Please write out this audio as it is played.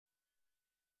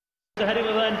So heading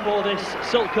then for this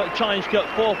Silk Cup Challenge Cup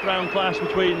 4th round clash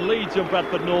between Leeds and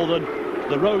Bradford Northern.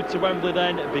 The road to Wembley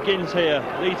then begins here.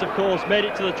 Leeds, of course, made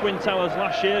it to the Twin Towers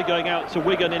last year, going out to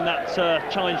Wigan in that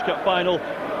Challenge Cup final.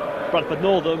 Bradford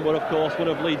Northern were, of course, one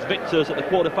of Leeds' victors at the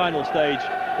quarter-final stage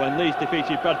when Leeds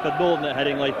defeated Bradford Northern at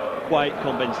Headingley quite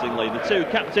convincingly. The two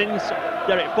captains,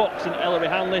 Derek Fox and Ellery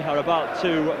Hanley, are about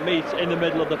to meet in the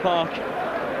middle of the park.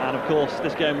 And of course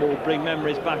this game will bring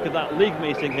memories back of that league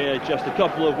meeting here just a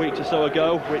couple of weeks or so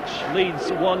ago, which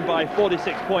Leeds won by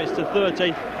 46 points to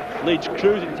 30. Leeds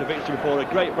cruising to victory before a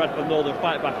great Bradford Northern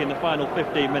fight back in the final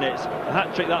 15 minutes. A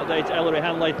hat-trick that day to Ellery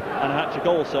Hanley and a hat-trick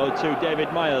also to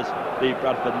David Myers, the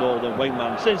Bradford Northern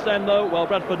wingman. Since then though, well,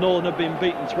 Bradford Northern have been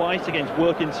beaten twice against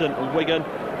Workington and Wigan.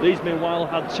 Leeds meanwhile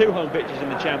had 2 home victories in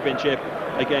the Championship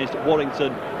against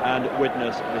Warrington and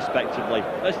Widnes respectively.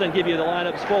 Let's then give you the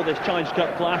lineups for this Challenge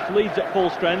Cup clash. Leeds at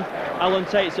full strength, Alan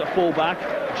Tate's at full back,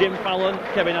 Jim Fallon,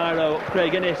 Kevin Iro,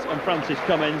 Craig Innes and Francis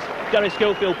Cummins. Gary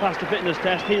Schofield passed a fitness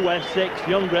test, he wears 6,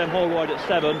 young Graham Holroyd at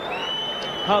 7,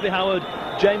 Harvey Howard,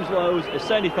 James Lowes,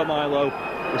 Eseni Familo,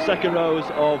 the second rows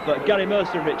of Gary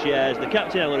Mercer and Richie Ayres, the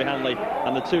captain Ellery Hanley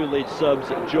and the 2 Leeds subs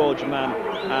George Mann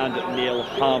and Neil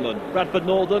Harmon. Bradford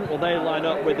Northern, well, they line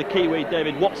up with the Kiwi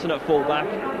David Watson at full back,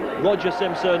 Roger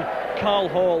Simpson, Carl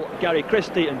Hall, Gary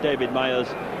Christie and David Myers.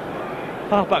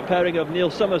 Half-back pairing of Neil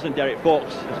Summers and Derek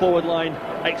Fox. The forward line,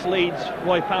 ex-Leeds,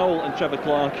 Roy Powell and Trevor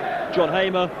Clark, John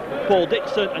Hamer, Paul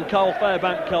Dixon and Carl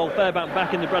Fairbank. Carl Fairbank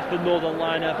back in the Bradford Northern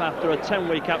lineup after a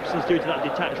 10-week absence due to that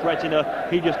detached retina.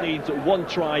 He just needs 1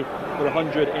 try for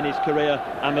 100 in his career,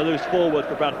 and the loose forward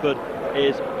for Bradford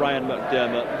is Brian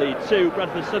McDermott. The 2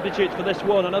 Bradford substitutes for this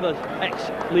one, another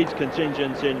ex-Leeds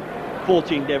contingent in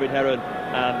 14 David Heron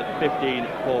and 15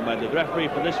 Paul Medley. The referee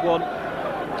for this one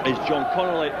is John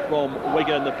Connolly from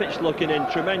Wigan. The pitch looking in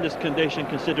tremendous condition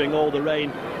considering all the rain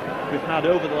we've had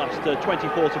over the last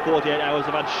 24 to 48 hours.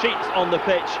 I've had sheets on the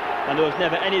pitch and there was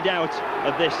never any doubt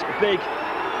of this big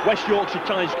West Yorkshire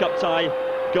Challenge Cup tie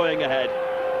going ahead.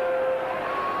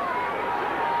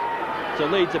 So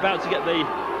Leeds about to get the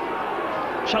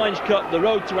Challenge Cup, the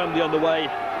road to Wembley underway.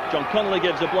 John Connolly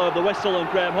gives a blow of the whistle and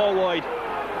Graham Holroyd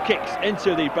kicks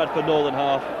into the Bradford Northern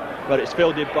half, but it's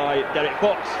fielded by Derek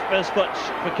Fox. First touch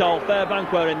for Carl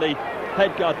Fairbank, wherein the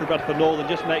head guard for Bradford Northern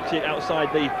just makes it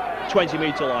outside the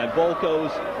 20-metre line. Ball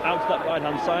goes out to that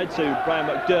right-hand side to Brian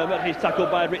McDermott. He's tackled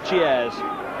by Richie Ayres.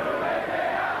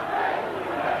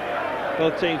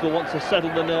 Both teams will want to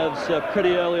settle the nerves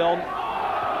pretty early on.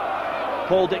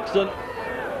 Paul Dixon,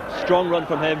 strong run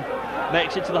from him,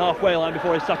 makes it to the halfway line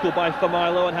before he's tackled by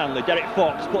Familo and Hanley. Derek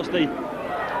Fox puts the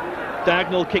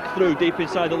diagonal kick through deep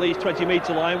inside the Leeds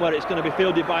 20-metre line, where it's going to be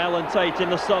fielded by Alan Tate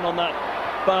in the sun on that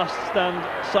far stand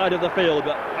side of the field,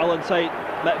 but Alan Tate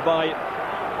met by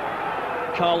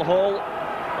Carl Hall,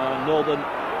 and Northern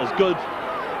as good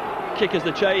kick as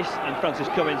the chase, and Francis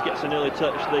Cummins gets an early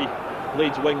touch, the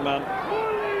Leeds wingman,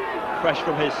 fresh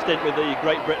from his stint with the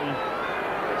Great Britain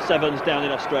Sevens down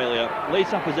in Australia. Leeds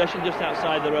have possession just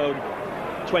outside their own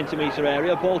 20-metre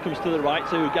area. Ball comes to the right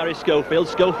to Gary Schofield.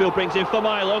 Schofield brings in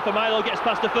Familo. Familo gets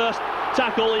past the first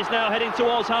tackle. He's now heading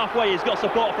towards halfway. He's got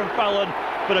support from Fallon,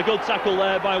 but a good tackle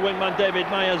there by wingman David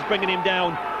Myers, bringing him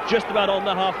down just about on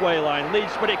the halfway line.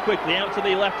 Leeds spread it quickly out to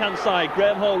the left-hand side.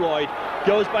 Graham Holroyd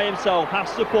goes by himself, has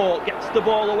support, gets the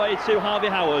ball away to Harvey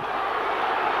Howard.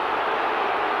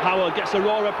 Howard gets a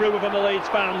raw approval from the Leeds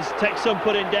fans, takes some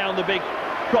putting down the big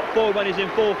prop forward when he's in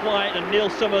full flight, and Neil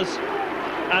Summers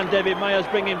and David Myers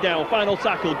bring him down. Final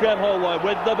tackle, Graham Holroyd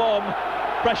with the bomb.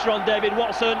 Pressure on David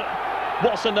Watson.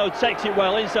 Watson, though, takes it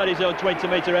well inside his own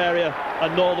 20-metre area,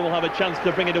 and Northern will have a chance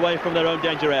to bring it away from their own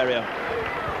danger area.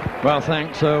 Well,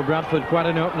 thanks. So Bradford, quite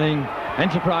an opening,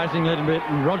 enterprising a little bit.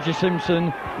 And Roger Simpson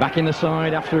back in the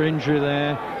side after injury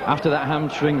there, after that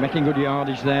hamstring, making good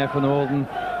yardage there for Northern.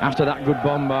 After that good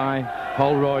bomb by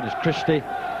Holroyd, as Christie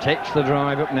takes the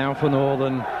drive up now for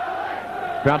Northern.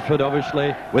 Bradford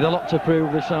obviously with a lot to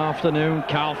prove this afternoon.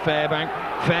 Carl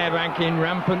Fairbank in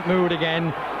rampant mood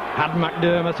again. Had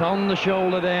McDermott on the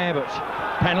shoulder there, but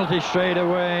penalty straight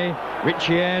away.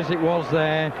 Richie Ayres it was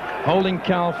there, holding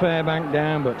Carl Fairbank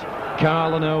down, but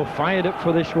Carl and O fired up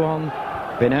for this one.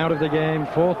 Been out of the game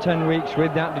for 10 weeks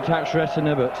with that detached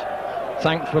retina, but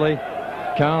thankfully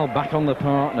Carl back on the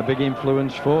park and a big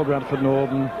influence for Bradford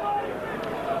Northern.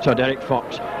 So Derek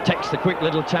Fox takes the quick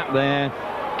little tap there,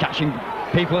 catching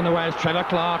people unawares. Trevor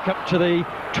Clark up to the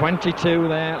 22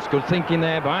 there. It's good thinking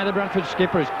there by the Bradford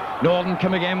skippers. Northern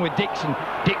come again with Dixon.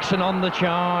 Dixon on the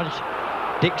charge.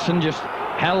 Dixon just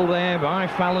held there by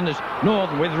Fallon as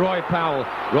Northern with Roy Powell.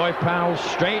 Roy Powell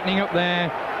straightening up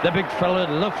there. The big fella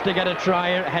would love to get a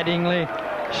try at Headingley.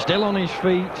 Still on his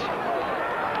feet.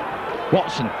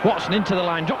 Watson into the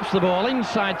line, drops the ball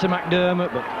inside to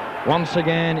McDermott, but once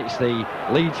again it's the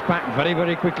Leeds pack very,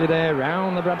 very quickly there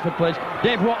round the Bradford place.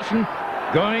 Dave Watson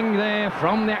going there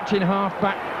from the acting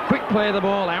half-back, quick play of the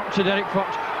ball out to Derek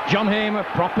Fox. John Hamer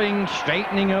propping,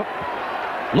 straightening up,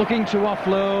 looking to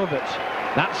offload, but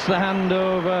that's the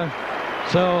handover.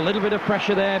 So a little bit of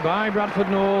pressure there by Bradford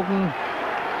Northern,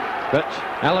 but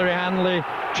Ellery Hanley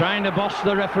trying to boss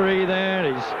the referee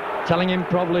there. He's telling him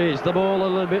probably, is the ball a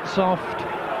little bit soft?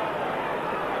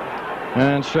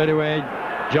 And straight away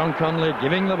John Connolly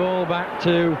giving the ball back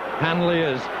to Hanley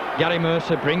as Gary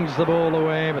Mercer brings the ball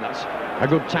away, but that's a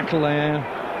good tackle there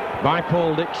by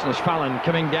Paul Dixon as Fallon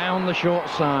coming down the short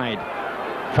side.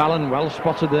 Fallon well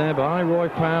spotted there by Roy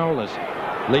Powell as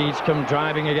Leeds come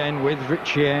driving again with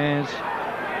Richie Ayres.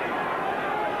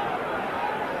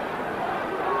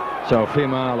 So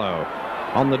Fiumalo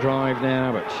on the drive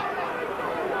now, but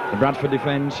the Bradford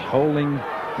defence holding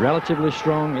relatively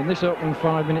strong in this opening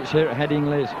 5 minutes here at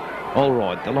Headingley.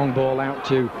 Allroyd, the long ball out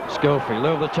to Schofield,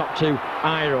 over the top to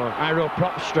Iro. Iro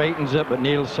prop straightens up, but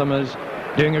Neil Summers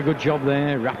doing a good job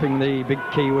there, wrapping the big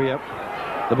Kiwi up.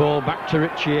 The ball back to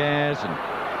Richie Ayres, and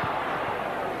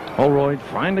Allroyd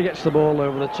finally gets the ball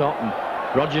over the top, and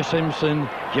Roger Simpson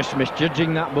just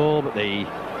misjudging that ball, but the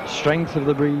strength of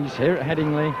the breeze here at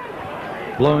Headingley,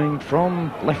 blowing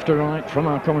from left to right from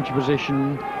our commentary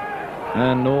position,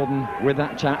 and Northern with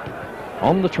that tap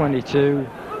on the 22.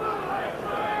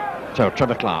 So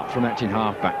Trevor Clark from acting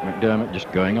half-back, McDermott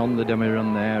just going on the dummy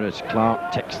run there as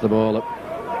Clark takes the ball up.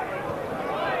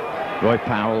 Roy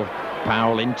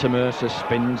Powell into Mercer,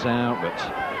 spins out, but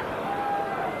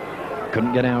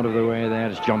couldn't get out of the way there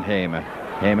as John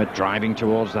Hamer driving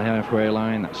towards the halfway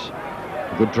line. That's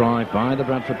a good drive by the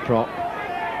Bradford prop.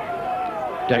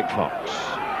 Derek Fox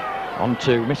on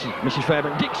to Mrs.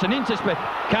 Fairbank. Dixon into space.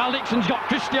 Carl Dixon's got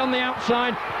Christie on the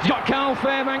outside. He's got Carl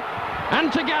Fairbank.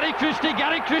 And to Gary Christie.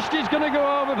 Gary Christie's going to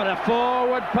go over, but a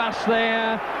forward pass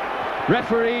there.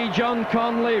 Referee John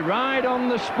Conley right on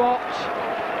the spot.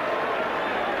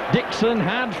 Dixon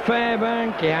had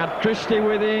Fairbank. He had Christie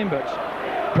with him, but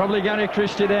probably Gary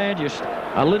Christie there just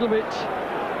a little bit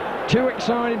too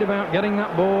excited about getting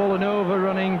that ball and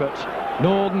overrunning, but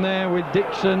Northern there with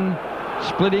Dixon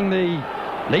splitting the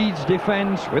Leeds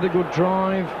defence with a good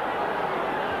drive.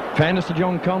 Fairness to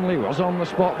John Conley, was on the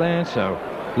spot there, so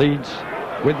Leeds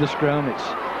with the scrum. It's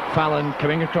Fallon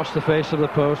coming across the face of the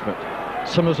post, but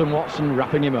Summers and Watson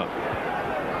wrapping him up.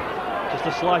 Just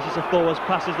the slightest of forwards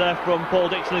passes there from Paul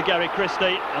Dixon and Gary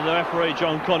Christie, and the referee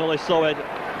John Connolly saw it,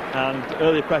 and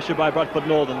early pressure by Bradford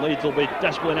Northern. Leeds will be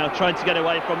desperately now trying to get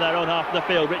away from their own half of the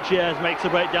field. Richie Ayres makes a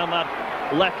break down that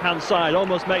left-hand side,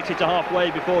 almost makes it to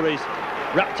halfway before he's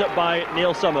wrapped up by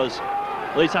Neil Summers.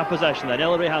 Leeds have possession then.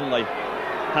 Ellery Hanley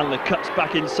cuts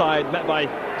back inside, met by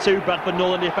two Bradford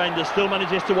Northern defenders, still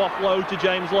manages to offload to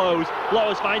James Lowes.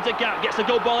 Lowes finds a gap, gets a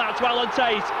good ball out to Alan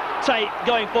Tate. Tate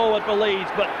going forward for Leeds,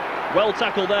 but well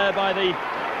tackled there by the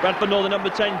Bradford Northern number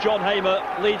 10, John Hamer.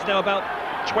 Leeds now about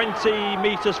 20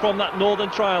 metres from that Northern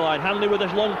try line. Hanley with a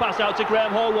long pass out to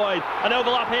Graham Holroyd. An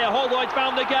overlap here, Holroyd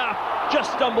found the gap,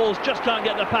 just stumbles, just can't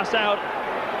get the pass out.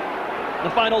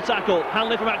 The final tackle,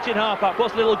 Hanley from acting half-back,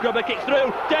 puts a little grubber, kicks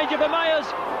through, danger for Myers.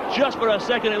 Just for a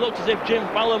second it looked as if Jim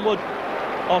Fallon would,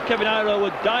 or Kevin Iro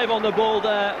would dive on the ball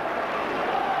there.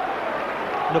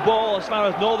 The ball, as far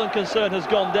as Northern concerned, has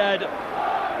gone dead,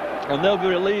 and they'll be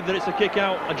relieved that it's a kick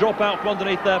out, a drop out from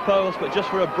underneath their post, but just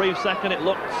for a brief second it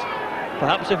looked,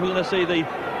 perhaps if we're going to see the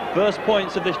first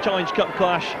points of this Challenge Cup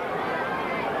clash,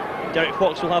 Derek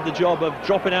Fox will have the job of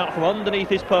dropping out from underneath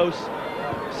his post.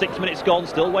 6 minutes gone,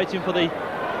 still waiting for the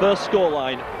first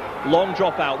scoreline. Long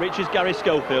drop out, reaches Gary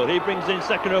Schofield. He brings in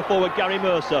second row forward Gary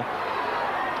Mercer.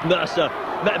 Mercer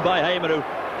met by Hamer,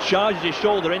 who charges his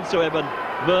shoulder into him, and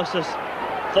Mercer's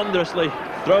thunderously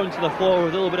thrown to the floor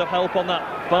with a little bit of help on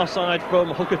that far side from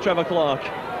hooker Trevor Clark.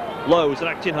 Lowes, an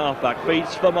acting halfback,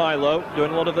 feeds for Milo,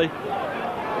 doing a lot of the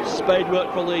spade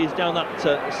work for Leeds down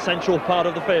that central part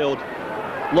of the field.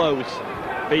 Lowes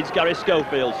feeds Gary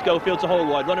Schofield. Schofield to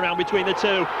Holroyd, run around between the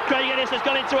two. Craig Innes has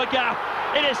gone into a gap.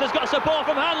 Innes has got support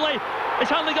from Hanley. Has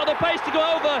Hanley got the pace to go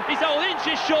over? He's held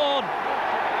inches short.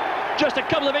 Just a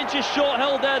couple of inches short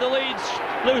held there. The Leeds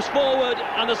loose forward,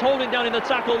 and there's holding down in the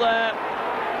tackle there.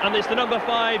 And it's the number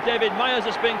 5, David Myers,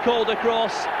 that's been called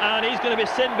across, and he's going to be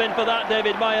sin-binned for that,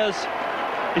 David Myers.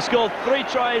 He scored 3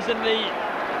 tries in the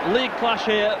league clash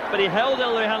here, but he held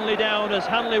Ellery Hanley down as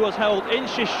Hanley was held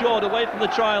inches short away from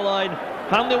the try line.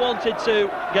 Hanley wanted to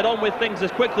get on with things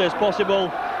as quickly as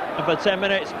possible, and for 10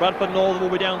 minutes Bradford Northern will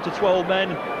be down to 12 men,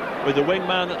 with the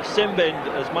wingman sin-binned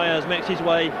as Myers makes his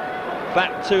way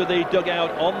back to the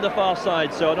dugout on the far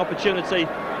side. So an opportunity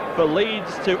for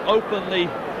Leeds to open the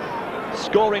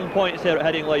scoring points here at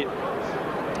Headingley.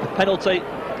 A penalty,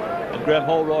 and Graham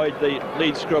Holroyd, the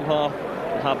Leeds scrum half,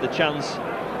 will have the chance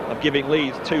of giving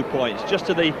Leeds 2 points. Just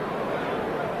to the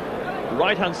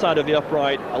right-hand side of the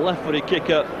upright, a left-footed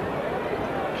kicker.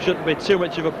 Shouldn't be too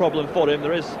much of a problem for him.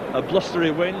 There is a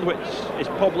blustery wind, which is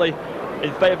probably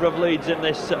in favour of Leeds in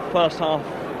this first half,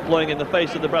 blowing in the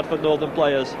face of the Bradford Northern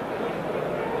players.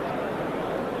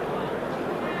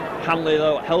 Hanley,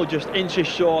 though, held just inches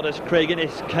short as Craig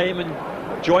Innes came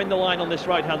and joined the line on this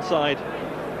right-hand side.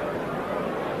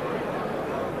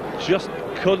 Just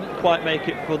couldn't quite make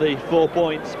it for the 4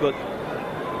 points, but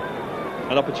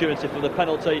an opportunity for the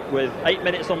penalty with 8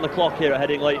 minutes on the clock here at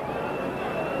Headingley.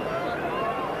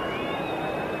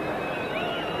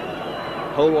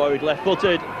 Holroyd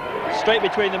left-footed, straight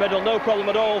between the middle, no problem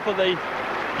at all for the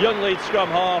young Leeds scrum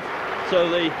half. So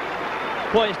the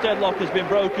points deadlock has been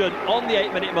broken on the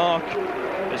 8-minute mark.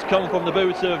 It's come from the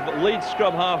boot of Leeds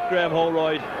scrum half Graham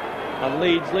Holroyd, and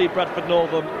Leeds lead Bradford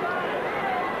Northern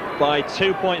by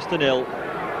 2 points to 0.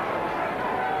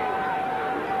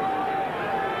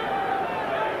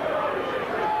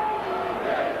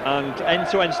 And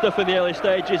end-to-end stuff in the early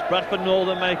stages. Bradford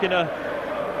Northern making a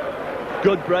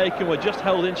good break and were just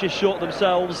held inches short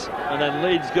themselves, and then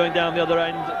Leeds going down the other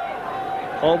end,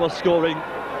 almost scoring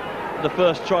the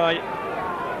first try.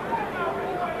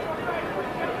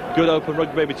 Good open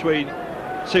rugby between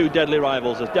two deadly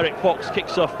rivals as Derek Fox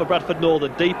kicks off for Bradford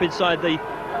Northern deep inside the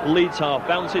Leeds half,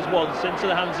 bounces once into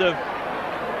the hands of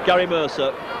Gary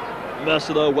Mercer.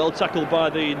 Mercer, though, well tackled by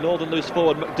the Northern loose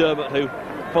forward McDermott, who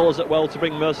follows it well to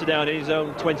bring Mercer down in his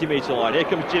own 20-metre line. Here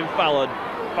comes Jim Fallon.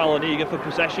 Fallon eager for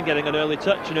possession, getting an early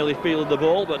touch, an early feel of the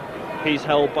ball, but he's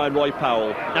held by Roy Powell.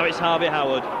 Now it's Harvey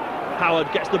Howard.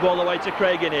 Howard gets the ball away to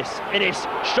Craig Innes. Innes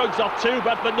shrugs off two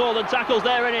Bradford Northern tackles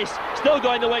there. Innes still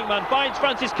going the wingman, finds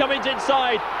Francis Cummins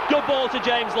inside. Good ball to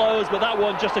James Lowes, but that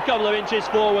one just a couple of inches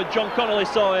forward. John Connolly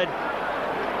saw it.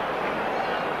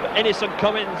 But Innes and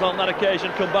Cummins on that occasion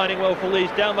combining well for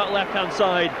Leeds down that left-hand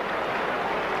side.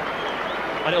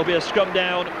 And it'll be a scrum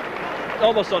down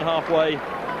almost on halfway,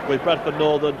 with Bradford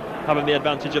Northern having the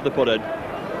advantage of the put-in.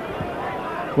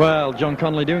 Well, John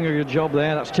Connolly doing a good job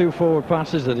there. That's two forward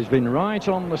passes that he's been right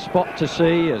on the spot to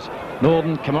see as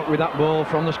Northern come up with that ball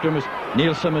from the scrum as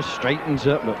Neil Summers straightens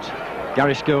up, but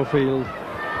Gary Schofield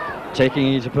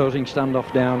taking his opposing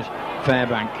standoff down.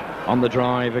 Fairbank on the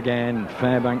drive again.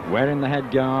 Fairbank wearing the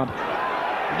head guard.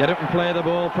 Get up and play the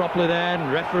ball properly there,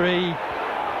 and referee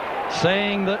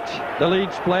saying that the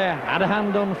Leeds player had a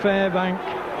hand on Fairbank.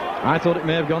 I thought it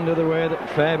may have gone the other way, that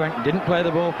Fairbank didn't play the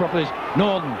ball properly.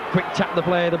 Northern quick tap the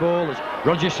play of the ball as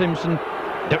Roger Simpson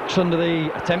ducks under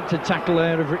the attempted tackle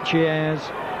there of Richie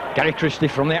Ayres. Gary Christie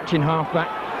from the acting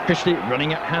halfback. Christie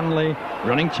running at Hanley,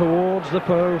 running towards the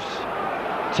post.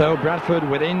 So Bradford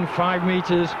within 5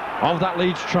 metres of that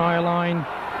Leeds try line.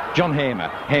 John Hamer.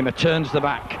 Hamer turns the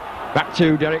back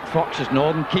to Derek Fox as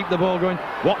Northern keep the ball going.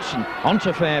 Watson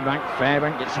onto Fairbank.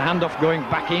 Fairbank gets the handoff going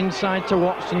back inside to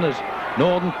Watson as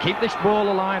Northern keep this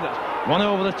ball alive. That's one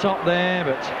over the top there,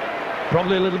 but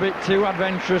probably a little bit too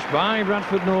adventurous by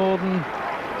Bradford Northern.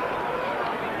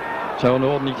 So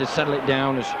Northern needs to settle it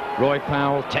down as Roy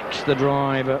Powell takes the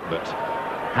drive up, but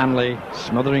Hanley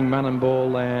smothering man and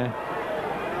ball there.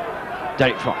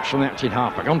 Derek Fox from the acting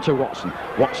halfback onto Watson.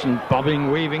 Watson bobbing,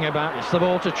 weaving about. It's the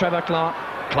ball to Trevor Clark.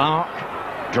 Clark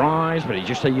drives, but he's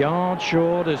just a yard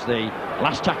short as the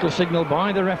last tackle signalled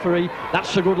by the referee.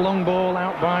 That's a good long ball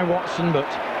out by Watson, but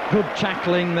good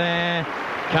tackling there.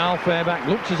 Carl Fairbank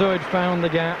looks as though he'd found the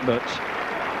gap, but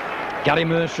Gary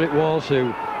Mercer it was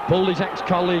who pulled his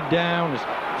ex-colleague down as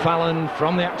Fallon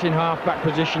from the acting halfback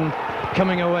position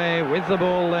coming away with the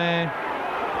ball there.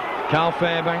 Carl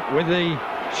Fairbank with the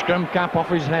scrum cap off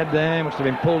his head there, must have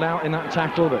been pulled out in that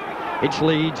tackle, but it's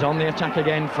Leeds on the attack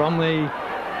again from the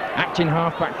acting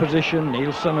halfback position.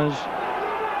 Neil Summers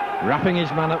wrapping his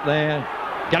man up there.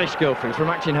 Gary Schofield from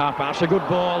acting halfback. That's a good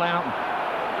ball out.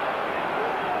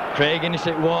 Craig Innes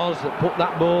it was that put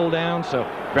that ball down. So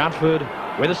Bradford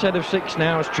with a set of 6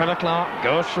 now as Trevor Clark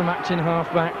goes from acting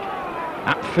halfback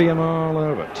at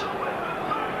Fiamalo, but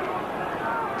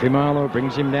Fiamalo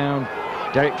brings him down.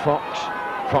 Derek Fox.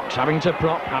 Fox having to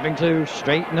prop, having to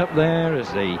straighten up there as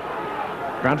the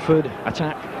Bradford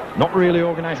attack not really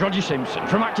organised. Roger Simpson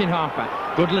from acting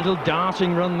halfback. Good little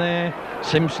darting run there.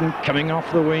 Simpson coming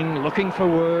off the wing, looking for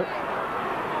work.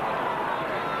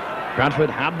 Bradford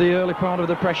had the early part of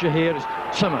the pressure here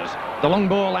as Summers. The long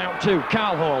ball out to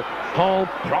Carl Hall. Hall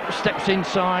prop steps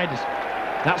inside.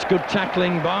 That's good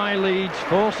tackling by Leeds,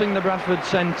 forcing the Bradford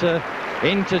centre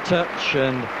into touch,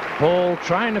 and Hall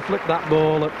trying to flick that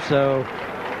ball up, so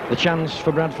the chance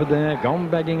for Bradford there, gone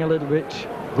begging a little bit.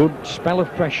 Good spell of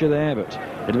pressure there, but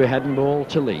it'll be head and ball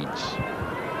to Leeds.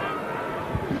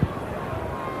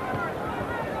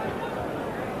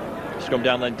 Scrum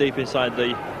down then deep inside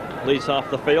the Leeds half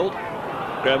of the field.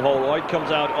 Graham Holroyd comes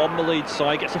out on the Leeds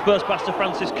side, gets the first pass to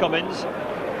Francis Cummins.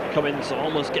 Cummins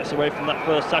almost gets away from that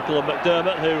first tackle of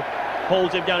McDermott, who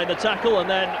holds him down in the tackle, and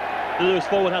then the loose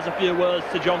forward has a few words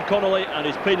to John Connolly and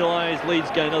is penalised. Leeds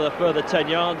gain another further 10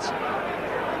 yards.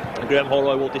 And Graham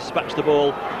Holroyd will dispatch the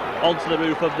ball onto the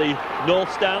roof of the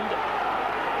north stand.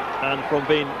 And from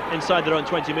being inside their own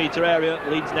 20-metre area,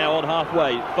 Leeds now on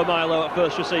halfway. For Milo at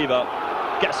first receiver.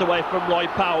 Gets away from Roy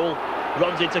Powell.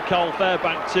 Runs into Carl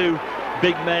Fairbank. Two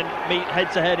big men meet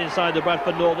head-to-head inside the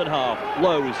Bradford Northern half.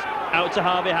 Lowe's out to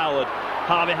Harvey Howard.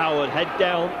 Harvey Howard head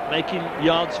down, making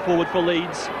yards forward for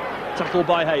Leeds. Tackled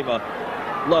by Hamer.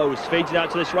 Lowe's feeds it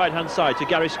out to this right-hand side to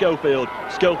Gary Schofield.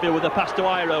 Schofield with a pass to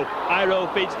Iro. Iro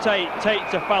feeds Tate. Tate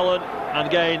to Fallon. And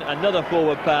again, another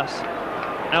forward pass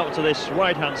out to this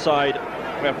right-hand side.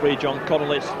 Referee John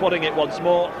Connolly spotting it once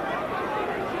more.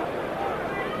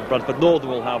 Bradford Northern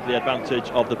will have the advantage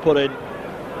of the put-in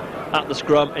at the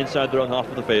scrum inside their own half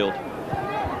of the field.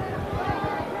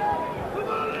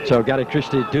 So Gary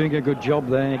Christie doing a good job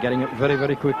there, getting up very,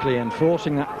 very quickly and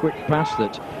forcing that quick pass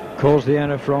that caused the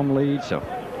error from Leeds. So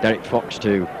Derek Fox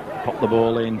to pop the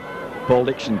ball in. Paul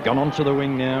Dixon gone onto the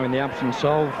wing now in the absence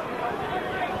of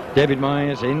David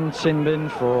Myers in sin bin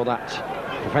for that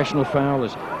professional foul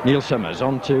as Neil Summers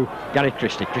on to Gary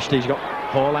Christie. Christie's got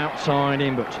Hall outside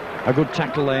him, but a good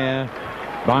tackle there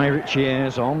by Richie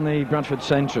Ayres on the Bradford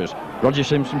centres. Roger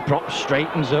Simpson props,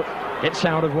 straightens up, gets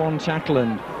out of one tackle,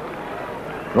 and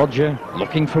Roger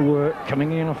looking for work,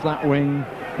 coming in off that wing,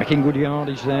 making good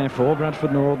yardage there for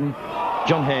Bradford Northern.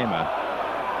 John Hamer.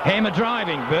 Hamer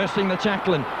driving, bursting the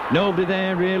tackle, and nobody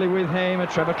there really with Hamer.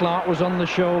 Trevor Clark was on the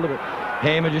shoulder, but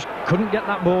Hamer just couldn't get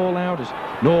that ball out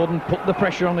as Northern put the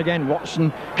pressure on again.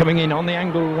 Watson coming in on the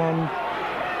angle one.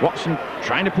 Watson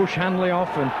trying to push Hanley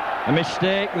off, and a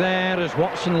mistake there as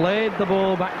Watson laid the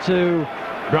ball back to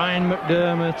Brian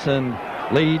McDermott, and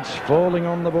Leeds falling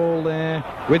on the ball there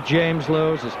with James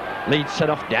Lowes as Leeds set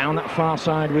off down that far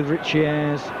side with Richie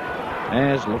Ayres.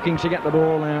 Ayres looking to get the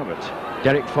ball out, but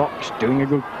Derek Fox doing a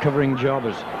good covering job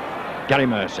as Gary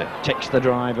Mercer takes the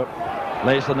drive up,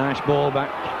 lays the nice ball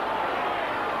back.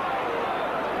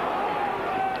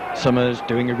 Summers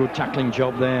doing a good tackling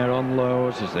job there on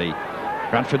Lowes as the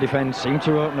Bradford defence seemed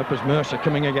to open up as Mercer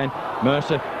coming again.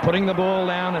 Mercer putting the ball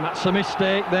down, and that's a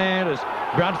mistake there as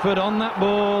Bradford on that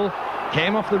ball.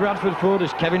 Came off the Bradford foot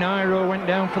as Kevin Iro went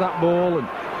down for that ball, and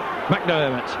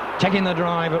McDermott taking the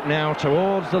drive up now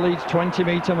towards the Leeds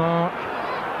 20-metre mark.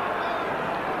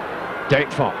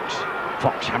 Derek Fox.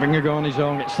 Fox having a go on his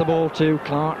own, gets the ball to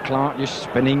Clark. Clark just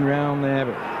spinning round there,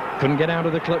 but couldn't get out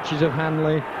of the clutches of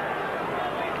Hanley.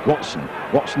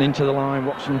 Watson into the line.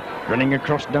 Watson running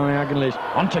across diagonally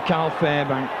onto Carl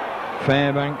Fairbank.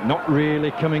 Fairbank not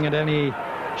really coming at any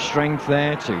strength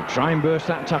there to try and burst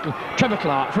that tackle. Trevor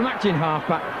Clark from acting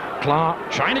halfback.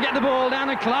 Clark trying to get the ball down,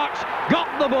 and Clark's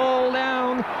got the ball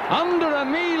down under a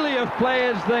melee of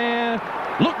players there.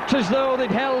 Looked as though they'd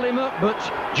held him up, but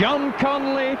John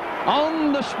Conley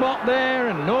on the spot there,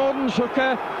 and Northern's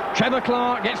hooker Trevor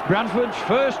Clark gets Bradford's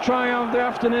first try of the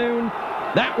afternoon.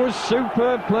 That was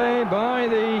superb play by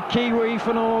the Kiwi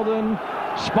for Northern.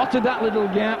 Spotted that little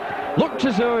gap. Looked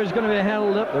as though he was going to be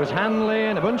held up. There was Hanley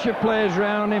and a bunch of players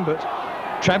around him, but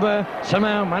Trevor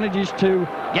somehow manages to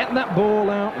get that ball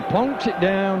out and plonks it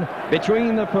down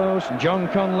between the posts. And John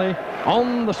Conley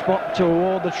on the spot to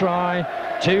award the try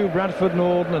to Bradford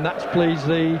Northern, and that's pleased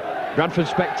the Bradford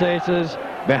spectators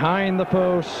behind the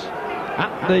posts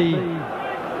at the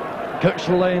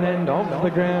Kirkstall Lane end of the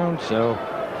ground. So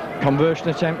conversion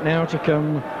attempt now to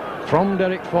come from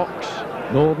Derek Fox.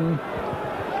 Northern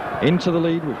into the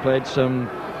lead. We've played some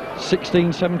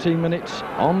 16-17 minutes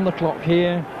on the clock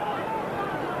here,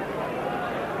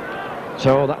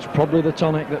 so that's probably the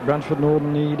tonic that Bradford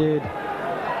Northern needed.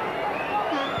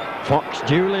 Fox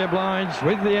duly obliged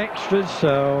with the extras,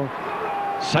 so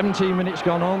 17 minutes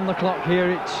gone on the clock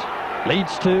here. It's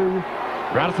Leeds 2,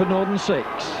 Bradford Northern 6.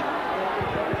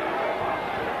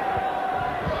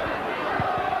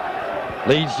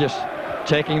 Leeds just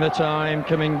taking the time,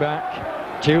 coming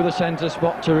back to the centre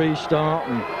spot to restart,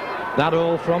 and that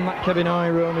all from that Kevin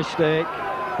Iro mistake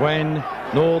when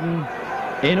Northern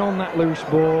in on that loose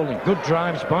ball, and good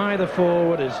drives by the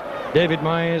forward as David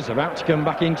Myers about to come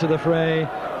back into the fray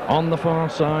on the far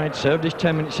side. Served his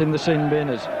 10 minutes in the sin bin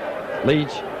as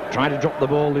Leeds tried to drop the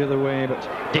ball the other way,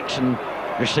 but Dixon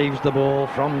receives the ball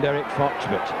from Derek Fox,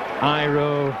 but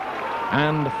Iro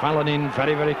and Fallon in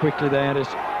very, very quickly there as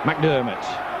McDermott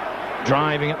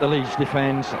driving at the Leeds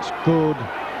defence. That's good,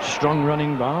 strong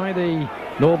running by the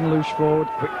Northern loose forward.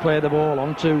 Quick play the ball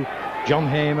onto John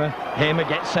Hamer. Hamer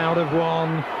gets out of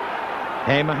one.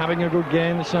 Hamer having a good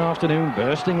game this afternoon,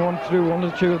 bursting on through one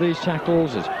or two of these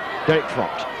tackles as Derek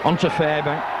Fox onto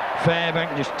Fairbank.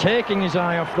 Fairbank just taking his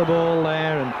eye off the ball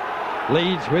there, and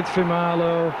Leeds with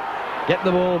Fumalo get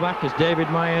the ball back as David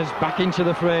Myers back into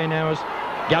the fray now as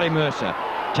Gary Mercer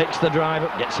takes the drive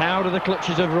up, gets out of the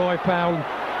clutches of Roy Powell.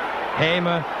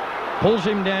 Hamer pulls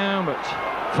him down, but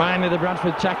finally the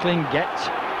Bradford tackling gets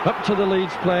up to the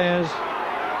Leeds players.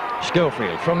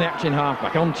 Schofield from the acting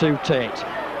halfback onto Tate.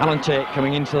 Alan Tate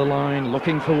coming into the line,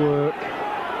 looking for work.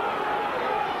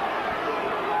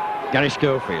 Gary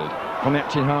Schofield from the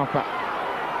acting halfback.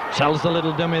 Sells the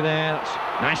little dummy there.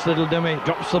 That's nice little dummy.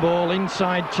 Drops the ball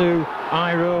inside to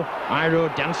Iro. Iro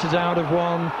dances out of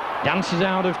one, dances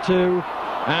out of two.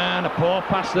 And a poor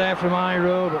pass there from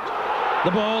Iro, but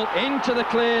the ball into the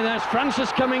clear. There's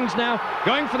Francis Cummings now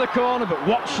going for the corner, but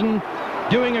Watson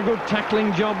doing a good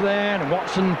tackling job there. And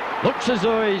Watson looks as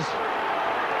though he's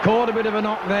caught a bit of a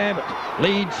knock there, but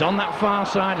Leeds on that far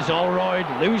side is Allroyd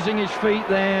losing his feet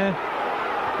there.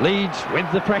 Leeds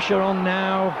with the pressure on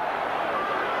now.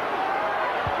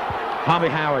 Harvey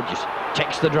Howard just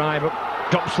takes the drive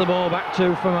up, drops the ball back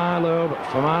to Famalo, but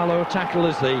Famalo tackle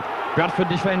as the Bradford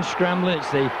defence scrambling.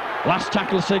 It's the last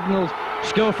tackle signalled.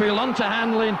 Schofield onto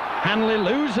Hanley. Hanley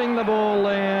losing the ball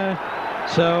there.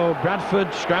 So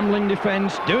Bradford scrambling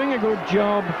defence, doing a good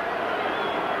job.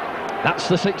 That's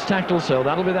the 6th tackle, so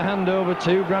that'll be the handover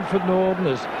to Bradford Northern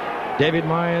as David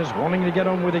Myers wanting to get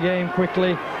on with the game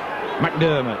quickly.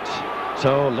 McDermott.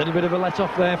 So a little bit of a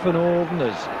let-off there for Northern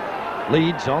as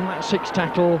Leeds on that 6th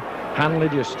tackle. Hanley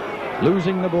just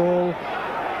losing the ball.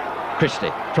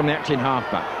 Christie from the acting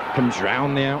halfback comes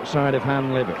round the outside of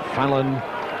Hanley, but Fallon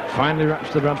finally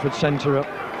wraps the Bradford centre up.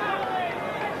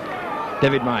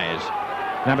 David Myers.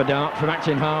 Have a dart from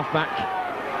acting halfback.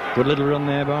 Good little run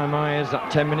there by Myers.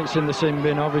 That 10 minutes in the sin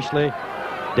bin, obviously.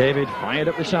 David fired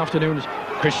up this afternoon as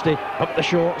Christie up the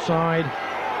short side.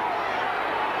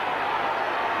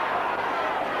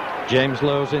 James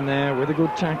Lowe's in there with a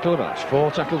good tackle, but that's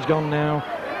 4 tackles gone now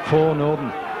for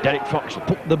Northern. Derek Fox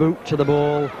put the boot to the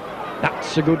ball.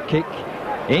 That's a good kick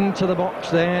into the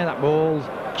box there. That ball's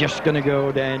just going to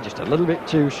go down just a little bit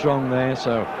too strong there,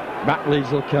 so back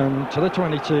Leeds will come to the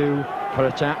 22 for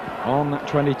a tap on that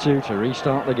 22 to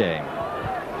restart the game.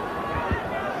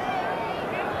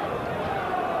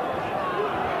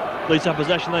 Leeds have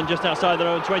possession then just outside their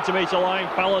own 20-metre line.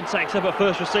 Fallon takes up at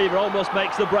first receiver, almost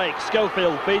makes the break.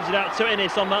 Schofield feeds it out to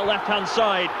Innes on that left-hand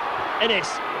side. Innes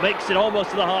makes it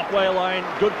almost to the halfway line.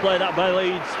 Good play that by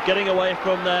Leeds, getting away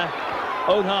from their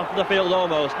own half of the field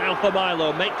almost. Now for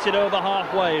Milo, makes it over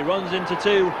halfway, runs into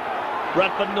 2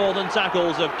 Bradford Northern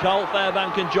tackles of Carl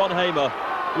Fairbank and John Hamer.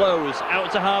 Lowe's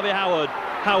out to Harvey Howard.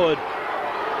 Howard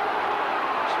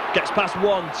gets past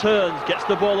one, turns, gets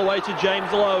the ball away to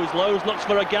James Lowe's. Lowe's looks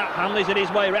for a gap, Hanley's in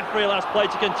his way. Referee allows play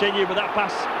to continue, but that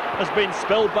pass has been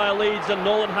spilled by Leeds, and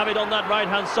Northern have it on that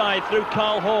right-hand side through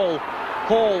Carl Hall.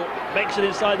 Hall makes it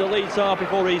inside the Leeds half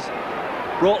before he's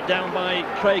brought down by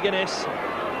Craig Innes.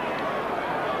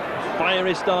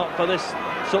 Fiery start for this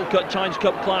Saltcote Challenge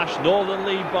Cup clash. Northern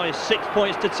lead by 6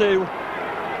 points to 2.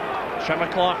 Trevor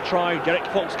Clark try, Derek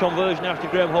Fox conversion after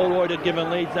Graham Holroyd had given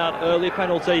Leeds that early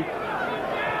penalty.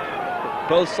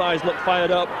 Both sides look fired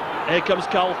up. Here comes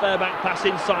Carl Fairbank, pass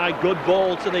inside, good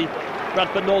ball to the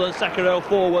Bradford Northern second row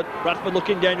forward. Bradford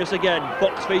looking dangerous again.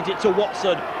 Fox feeds it to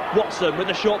Watson. Watson with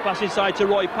a short pass inside to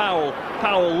Roy Powell.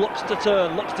 Powell looks to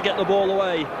turn, looks to get the ball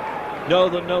away.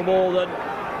 Northern no more than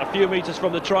a few metres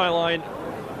from the try line.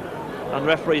 And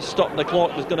referees stop the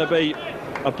clock. There's going to be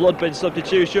a blood bin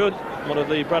substitution. One of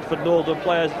the Bradford Northern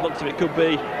players, looks like it could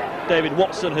be David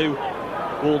Watson, who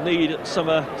will need some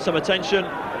attention.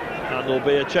 And there'll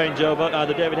be a changeover.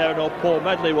 Either David Heron or Paul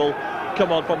Medley will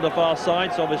come on from the far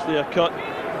side. So obviously a cut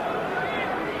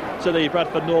to the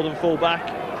Bradford Northern full-back.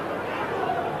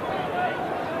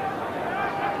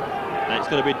 And it's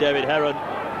going to be David Heron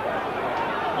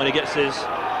when he gets his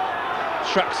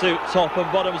tracksuit top and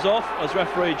bottoms off, as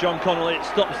referee John Connolly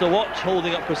stops the watch,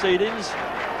 holding up proceedings.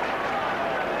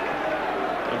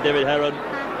 And David Heron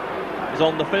is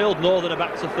on the field. Northern are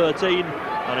back to 13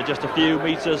 and are just a few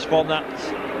metres from that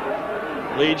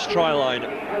Leeds try line.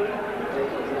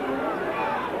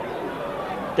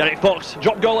 Derek Fox,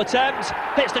 drop goal attempt,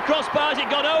 hits the crossbars, it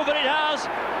got over, it has.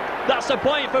 That's a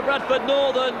point for Bradford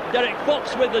Northern. Derek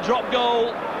Fox with the drop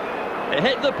goal. It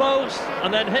hit the post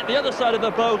and then hit the other side of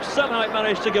the post. Somehow it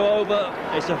managed to go over.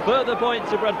 It's a further point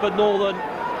to Bradford Northern.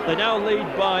 They now lead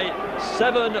by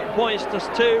 7 points to 2.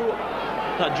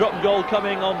 That drop goal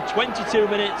coming on 22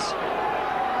 minutes.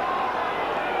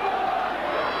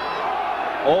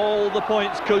 All the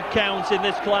points could count in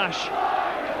this clash.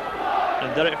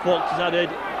 And Derek Fox has added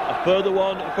a further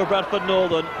one for Bradford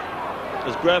Northern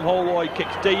as Graham Holroyd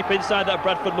kicks deep inside that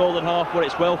Bradford Northern half, where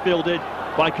it's well fielded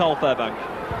by Carl Fairbank.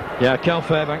 Yeah, Carl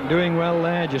Fairbank doing well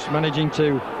there, just managing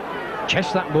to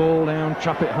chest that ball down,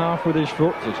 trap it half with his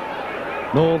foot.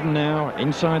 Northern now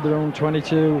inside their own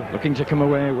 22, looking to come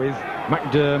away with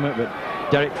McDermott,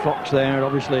 but Derek Fox there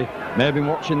obviously may have been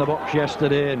watching the box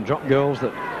yesterday and dropped goals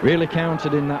that really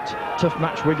counted in that tough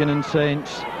match Wigan and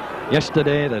Saints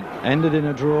yesterday that ended in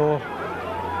a draw.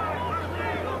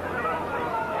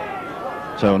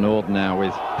 So Northern now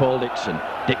with Paul Dixon.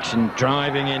 Dixon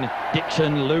driving in,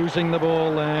 Dixon losing the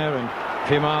ball there, and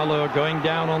Fiumalo going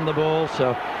down on the ball.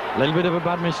 So a little bit of a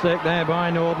bad mistake there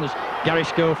by Northern as Gary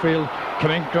Schofield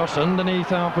coming across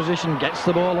underneath our position, gets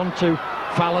the ball onto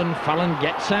Fallon. Fallon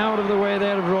gets out of the way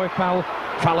there of Roy Powell.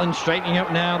 Fallon straightening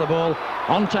up now, the ball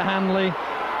onto Hanley.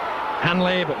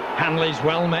 But Hanley's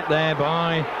well met there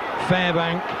by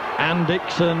Fairbank and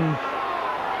Dixon.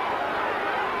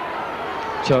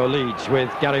 So Leeds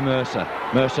with Gary Mercer.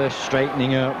 Mercer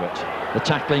straightening up, but the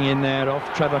tackling in there off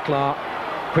Trevor Clark.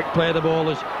 Quick play of the ball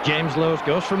as James Lowes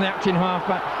goes from the acting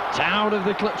halfback. It's out of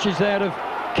the clutches there of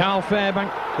Carl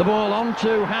Fairbank. The ball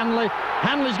onto Hanley.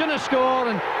 Hanley's going to score,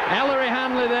 and Ellery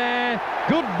Hanley there.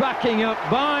 Good backing up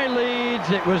by Leeds.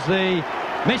 It was the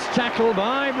missed tackle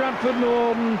by Bradford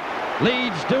Northern.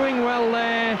 Leeds doing well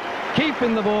there,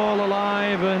 keeping the ball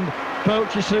alive, and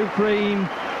Poacher Supreme,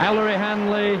 Ellery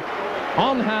Hanley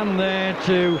on hand there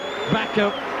to back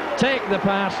up, take the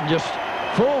pass, and just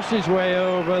force his way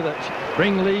over. That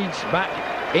bring Leeds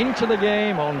back into the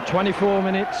game on 24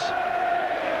 minutes.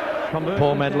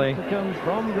 Paul Medley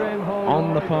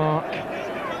on the park,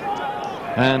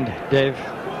 and Dave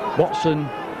Watson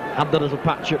had the little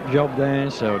patch-up job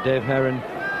there. So Dave Heron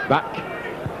back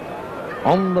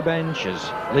on the bench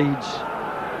as Leeds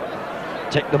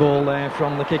take the ball there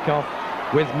from the kick-off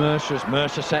with Mercer as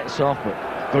Mercer sets off, but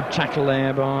good tackle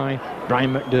there by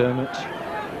Brian McDermott.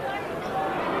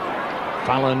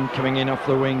 Fallon coming in off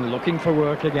the wing, looking for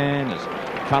work again as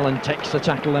Fallon takes the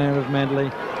tackle there of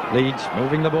Medley. Leeds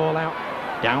moving the ball out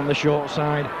down the short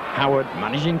side. Howard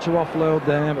managing to offload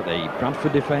there, but the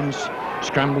Bradford defence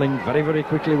scrambling very, very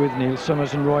quickly with Neil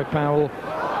Summers and Roy Powell.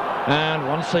 And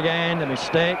once again, a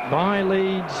mistake by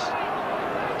Leeds.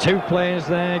 2 players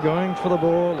there going for the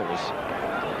ball. It was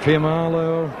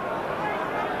Fiumalo.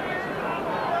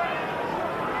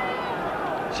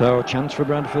 So chance for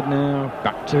Bradford now.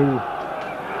 Back to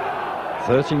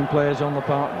 13 players on the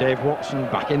park. Dave Watson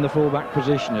back in the full-back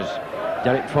position as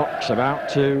Derek Fox about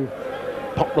to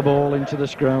pop the ball into the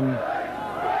scrum.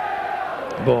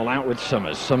 Ball out with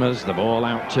Summers. Summers, the ball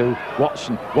out to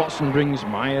Watson. Watson brings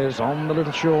Myers on the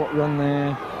little short run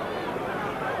there.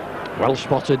 Well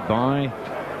spotted by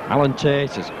Alan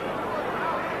Tate as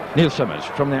Neil Summers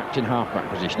from the acting halfback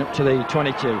position up to the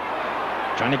 22.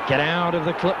 Trying to get out of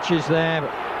the clutches there,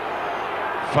 but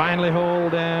finally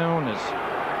hauled down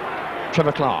as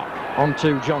Trevor Clark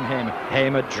onto John Hamer.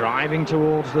 Hamer driving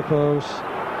towards the post,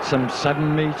 some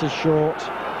 7 metres short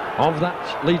of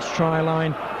that Leeds try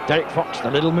line. Derek Fox,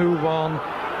 the little move on,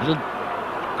 little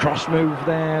cross move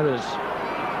there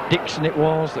as Dixon it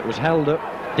was that was held up.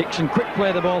 Dixon quick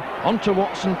play the ball onto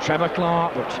Watson, Trevor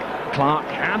Clark, but Clark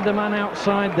had the man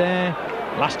outside there.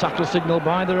 Last tackle signal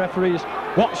by the referees.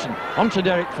 Watson onto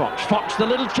Derek Fox. Fox, the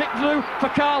little chip through for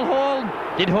Carl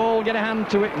Hall. Did Hall get a hand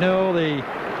to it? No, the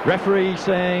referee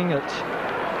saying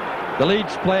that the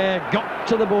Leeds player got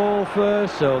to the ball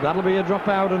first, so that'll be a drop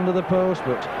out under the post,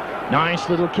 but nice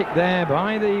little kick there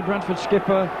by the Bradford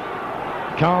skipper.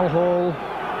 Carl Hall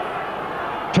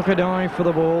took a dive for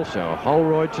the ball, so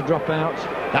Holroyd to drop out.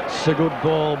 That's a good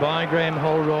ball by Graham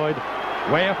Holroyd.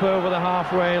 Way up over the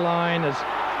halfway line as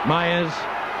Myers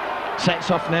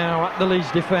sets off now at the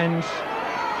Leeds defence.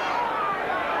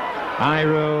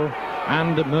 Iro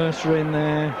and Mercer in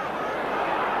there.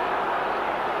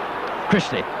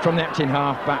 Christie from the acting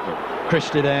half-back.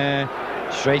 Christie there,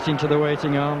 straight into the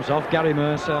waiting arms of Gary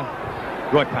Mercer.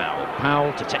 Roy Powell.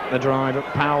 Powell to take the drive up.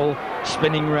 Powell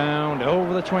spinning round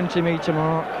over the 20-metre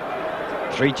mark.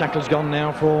 3 tackles gone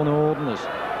now for Northern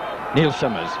as Neil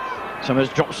Summers. Summers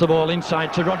drops the ball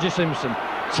inside to Roger Simpson.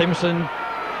 Simpson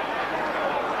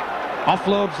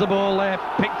offloads the ball there,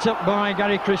 picked up by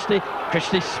Gary Christie.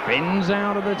 Christie spins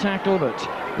out of the tackle,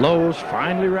 but Lowes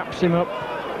finally wraps him up.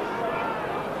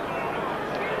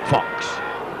 Fox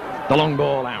The long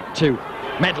ball out to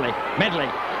Medley. Medley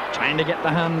trying to get the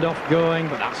handoff going,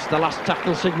 but that's the last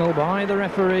tackle signal by the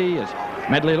referee as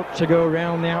Medley looked to go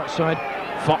round the outside.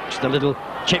 Fox, the little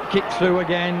chip kick through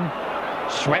again.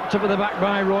 Swept up at the back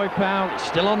by Roy Powell.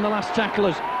 Still on the last tackle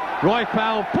as Roy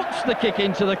Powell puts the kick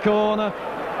into the corner.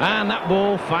 And that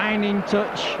ball finding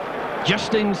touch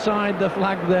just inside the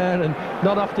flag there. And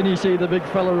not often you see the big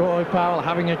fella Roy Powell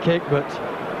having a kick, but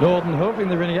Northern hoping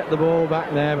they're going to get the ball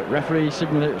back there. But referee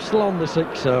signalling it was still on the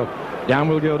 6, so down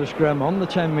will go to scrum on the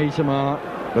 10-metre mark.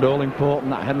 But all important,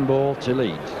 that head and ball to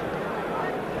Leeds.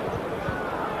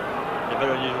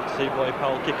 Very unusual to see Roy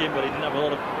Powell kick in, but he didn't have a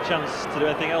lot of chance to do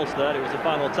anything else there. It was the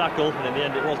final tackle, and in the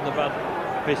end it wasn't a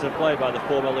bad piece of play by the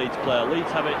former Leeds player. Leeds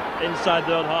have it inside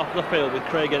their own half of the field with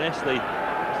Craig Ennis, the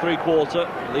three-quarter.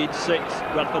 Leeds 6,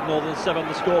 Bradford Northern 7,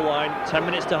 the scoreline. 10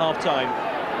 minutes to half-time.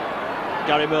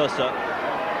 Gary Mercer.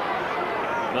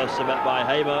 Mercer met by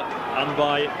Hamer and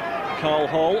by Carl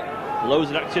Hall.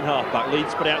 Loads of acting half-back.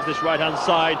 Leeds spread out to this right-hand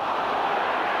side.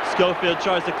 Schofield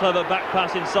tries the clever back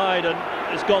pass inside, and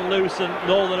it's gone loose, and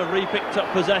Northern have re-picked up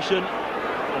possession,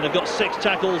 and they've got 6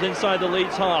 tackles inside the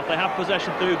Leeds half. They have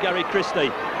possession through Gary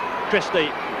Christie. Christie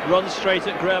runs straight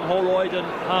at Graham Holroyd and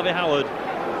Harvey Howard.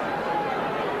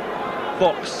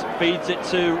 Fox feeds it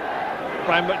to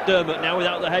Brian McDermott, now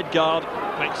without the head guard.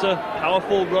 Makes a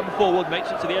powerful run forward,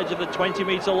 makes it to the edge of the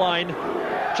 20-metre line.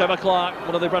 Trevor Clark,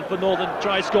 one of the Bradford Northern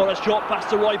try scorers, short pass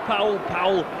to Roy Powell.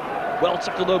 Powell well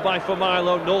tackled though by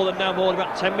Milo. Northern now more than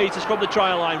about 10 metres from the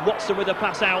try line. Watson with a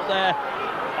pass out there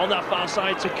on that far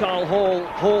side to Carl Hall.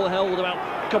 Hall held about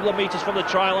a couple of metres from the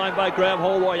try line by Graham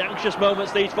Holroyd. Anxious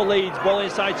moments these for Leeds. Ball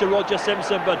inside to Roger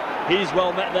Simpson, but he's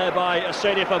well met there by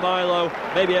Asenia Milo.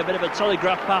 Maybe a bit of a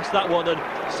telegraph pass that one, and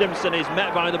Simpson is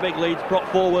met by the big Leeds prop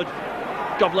forward.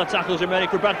 Couple of tackles remaining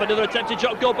for Bradford. Another attempted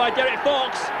drop goal by Derek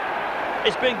Fox.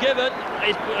 It's been given.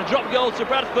 It's a drop goal to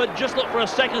Bradford. Just looked for a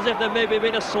second as if there maybe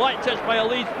been a slight touch by a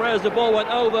Leeds player as the ball went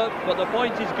over, but the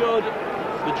point is good.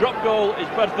 The drop goal is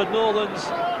Bradford Northern's.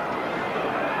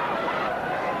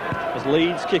 As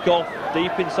Leeds kick off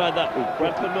deep inside that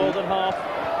Bradford Northern half.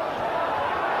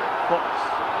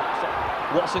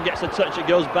 Fox. Watson gets a touch, it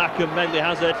goes back, and Medley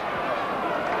has it.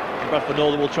 Bradford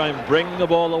Northern will try and bring the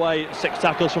ball away. 6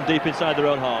 tackles from deep inside their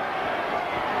own half.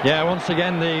 Yeah, once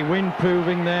again the wind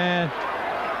proving there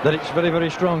that it's very, very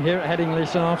strong here at Headingley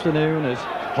this afternoon, as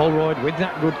Holroyd with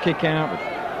that good kick out.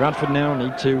 But Bradford now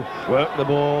need to work the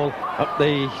ball up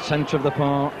the centre of the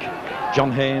park. John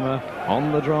Hamer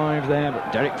on the drive there,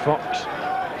 but Derek Fox,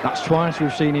 that's twice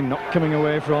we've seen him not coming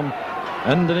away from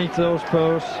underneath those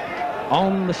posts.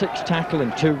 On the 6th tackle,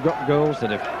 and 2 drop goals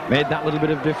that have made that little bit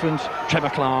of difference. Trevor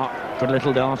Clark, good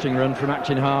little darting run from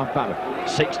acting half back.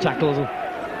 6 tackles.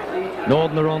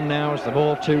 Northern are on now as the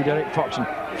ball to Derek Fox, and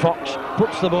Fox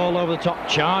puts the ball over the top,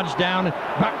 charge down,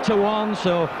 back to 1,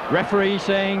 so referee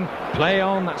saying play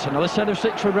on. That's another set of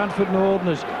 6 for Bradford Northern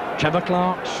as Trevor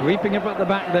Clark sweeping up at the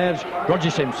back. There's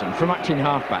Roger Simpson from acting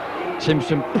half-back.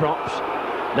 Simpson props,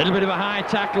 little bit of a high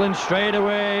tackle, and straight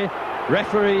away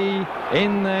referee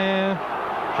in there.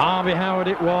 Harvey Howard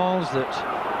it was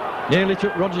that nearly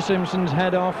took Roger Simpson's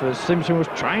head off as Simpson was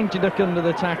trying to duck under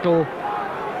the tackle.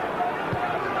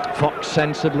 Fox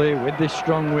sensibly with this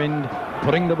strong wind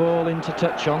putting the ball into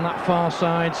touch on that far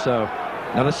side, so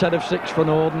another set of 6 for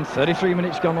Northern. 33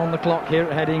 minutes gone on the clock here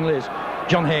at Headingley as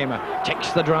John Hamer takes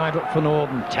the drive up for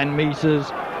Northern, 10 metres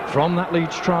from that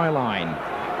Leeds try line.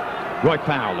 Roy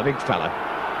Powell, the big fella.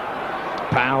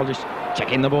 Powell just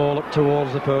taking the ball up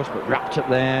towards the post, but wrapped up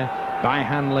there by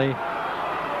Hanley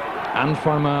and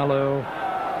Marlowe.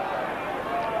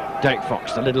 Derek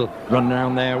Fox, the little run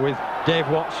round there with Dave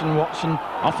Watson. Watson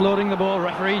offloading the ball.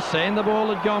 Referee saying the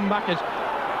ball had gone back as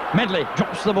Medley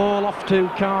drops the ball off to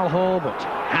Carl Hall, but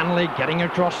Hanley getting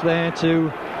across there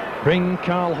to bring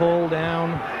Carl Hall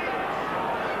down.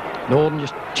 Northern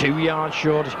just 2 yards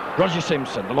short. Roger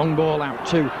Simpson, the long ball out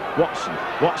to Watson.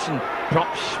 Watson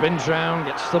props, spins round,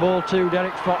 gets the ball to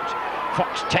Derek Fox.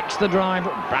 Fox takes the drive,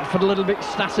 but Bradford a little bit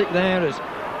static there as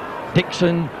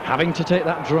Dixon having to take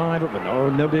that drive up, but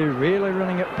nobody really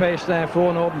running at pace there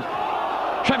for Northern.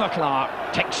 Trevor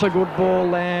Clark takes a good ball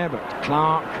there, but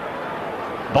Clark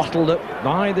bottled up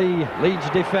by the Leeds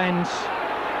defence.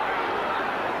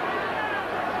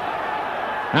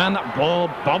 And that ball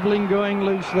bobbling going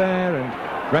loose there,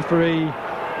 and referee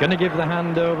going to give the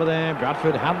hand over there.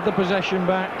 Bradford had the possession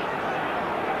back.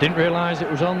 Didn't realise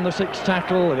it was on the 6th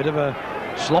tackle. A bit of a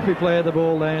sloppy play of the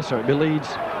ball there, so it'd be Leeds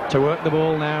to work the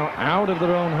ball now out of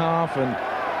their own half, and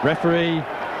referee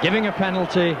giving a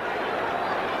penalty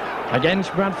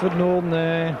against Bradford Northern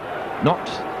there. Not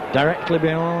directly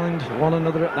behind one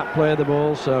another at that play of the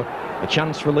ball, so a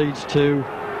chance for Leeds to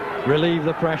relieve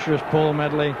the pressure as Paul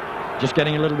Medley just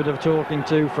getting a little bit of talking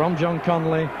to from John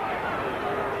Connolly.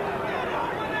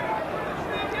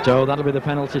 So that'll be the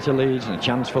penalty to Leeds, and a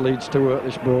chance for Leeds to work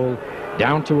this ball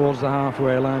down towards the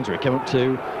halfway line. So we come up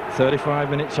to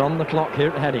 35 minutes on the clock here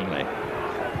at Headingley.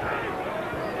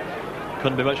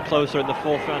 Couldn't be much closer in the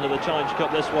fourth round of the Challenge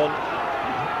Cup, this one.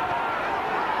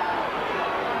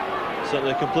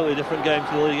 Certainly a completely different game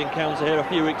to the league encounter here a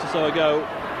few weeks or so ago.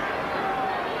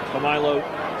 Milo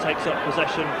takes up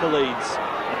possession for Leeds.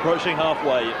 Approaching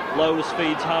halfway, Lowe's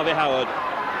feeds Harvey Howard.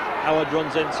 Howard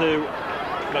runs into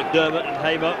McDermott and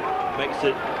Hamer, makes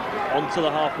it onto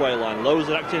the halfway line. Lowe's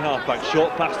an acting halfback,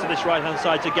 short pass to this right hand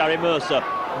side to Gary Mercer.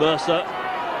 Mercer,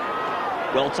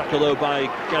 well tackled though by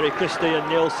Gary Christie and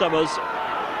Neil Summers.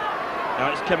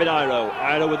 Now it's Kevin Iro.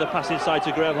 Iro with the pass inside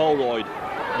to Graham Holroyd.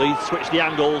 Leeds switch the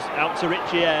angles out to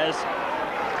Richie Ayres.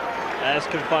 Ayres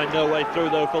can find no way through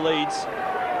though for Leeds.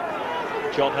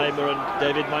 John Hamer and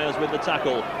David Myers with the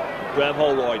tackle. Graham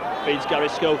Holroyd feeds Gary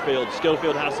Schofield.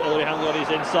 Schofield has Ellery Hanley on his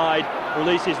inside,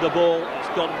 releases the ball. It's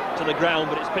gone to the ground,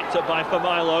 but it's picked up by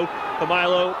Familo.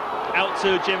 Familo out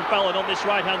to Jim Fallon on this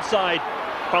right-hand side.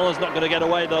 Fallon's not going to get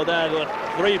away though there. There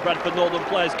are three Bradford Northern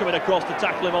players coming across to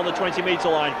tackle him on the 20-metre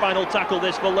line. Final tackle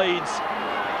this for Leeds.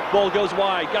 Ball goes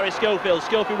wide. Gary Schofield.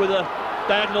 Schofield with a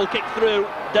diagonal kick through.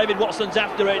 David Watson's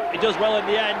after it. He does well in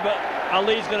the end, but are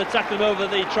Leeds going to tackle him over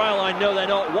the try line? No, they're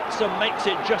not. Watson makes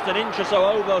it just an inch or so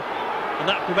over, and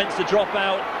that prevents the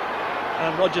dropout.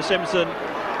 And Roger Simpson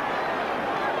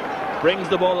brings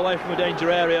the ball away from a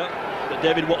danger area, but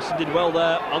David Watson did well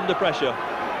there under pressure.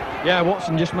 Yeah,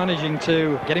 Watson just managing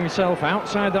to get himself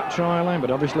outside that try line,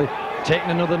 but obviously taking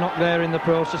another knock there in the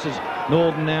process as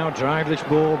Northern now drive this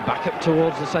ball back up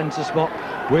towards the centre spot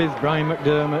with Brian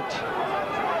McDermott.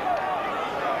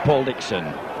 Paul Dixon.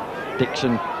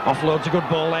 Dixon offloads a good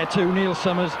ball there to Neil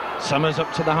Summers. Summers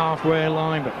up to the halfway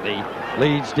line, but the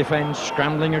Leeds defence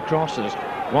scrambling across as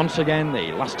once again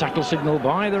the last tackle signal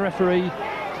by the referee.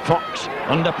 Fox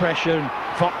under pressure, and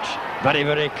Fox very,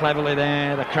 very cleverly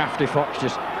there. The crafty Fox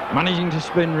just managing to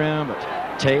spin round,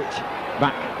 but Tate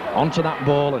back onto that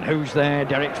ball, and who's there?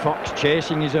 Derek Fox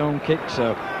chasing his own kick,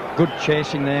 so good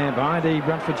chasing there by the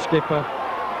Bradford skipper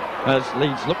as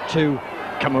Leeds look to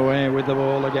come away with the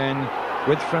ball again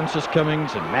with Francis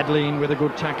Cummings and Medley with a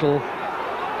good tackle.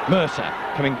 Mercer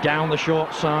coming down the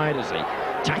short side as he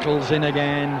tackles in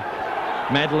again.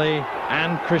 Medley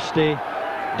and Christie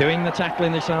doing the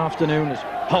tackling this afternoon as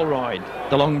Holroyd,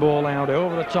 the long ball out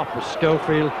over the top of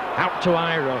Schofield, out to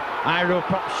Iro. Iro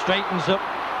pops, straightens up,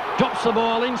 drops the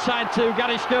ball inside to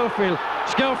Gary Schofield.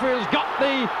 Schofield's got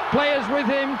the players with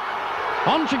him.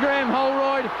 On to Graham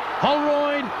Holroyd.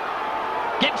 Holroyd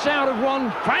gets out of one,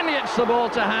 finally gets the ball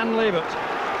to Hanley, but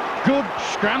good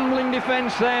scrambling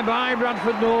defence there by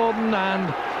Bradford Northern, and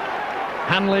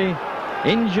Hanley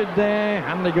injured there.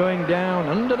 Hanley going down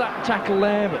under that tackle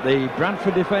there, but the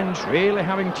Bradford defence really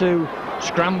having to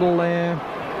scramble there.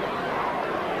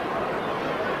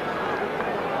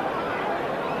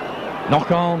 Knock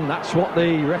on, that's what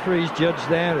the referees judged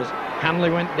there as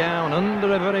Hanley went down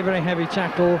under a very, very heavy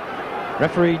tackle.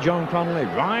 Referee John Connolly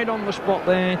right on the spot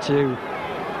there to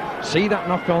see that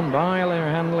knock on by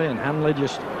Hanley, and Hanley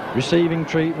just receiving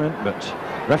treatment, but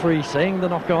referee saying the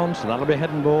knock on, so that'll be head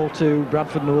and ball to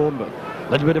Bradford Northern, but a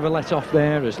little bit of a let off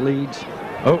there as Leeds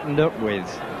opened up with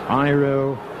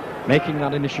Iro making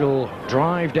that initial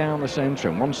drive down the centre,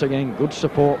 and once again good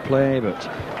support play, but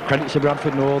credit to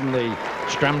Bradford Northern, the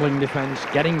scrambling defence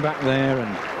getting back there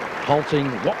and halting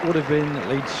what would have been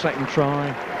Leeds' second try.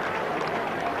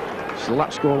 So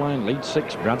that scoreline, Leeds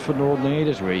 6, Bradford Northern 8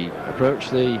 as we approach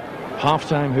the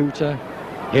half-time hooter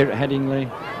here at Headingley.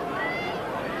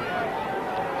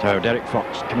 So Derek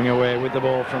Fox coming away with the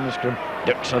ball from the scrum,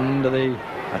 ducks under the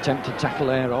attempted tackle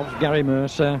there of Gary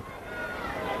Mercer.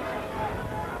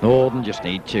 Northern just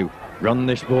need to run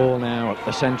this ball now at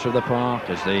the centre of the park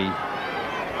as the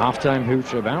half-time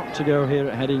hooter about to go here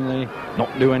at Headingley.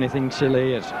 Not do anything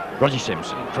silly as Roger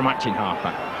Simpson from acting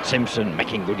halfback. Simpson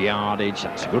making good yardage.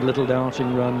 That's a good little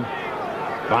darting run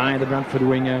by the Bradford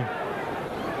winger.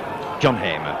 John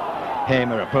Hamer.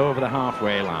 Hamer up over the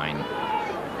halfway line.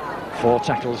 4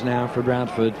 tackles now for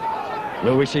Bradford.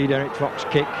 Will we see Derek Fox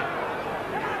kick?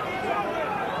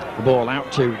 The ball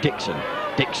out to Dixon.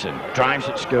 Dixon drives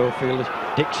at Schofield.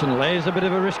 Dixon lays a bit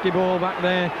of a risky ball back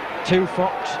there to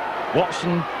Fox.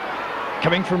 Watson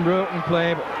coming from broken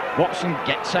play, but Watson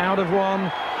gets out of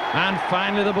one, and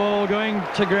finally the ball going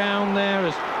to ground there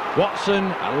as Watson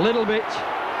a little bit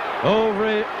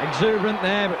over exuberant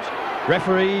there, but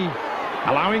referee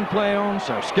allowing play on,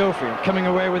 so Schofield coming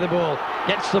away with the ball,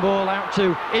 gets the ball out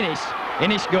to Innes.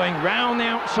 Innes going round the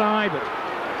outside, but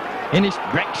Innes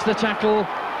breaks the tackle,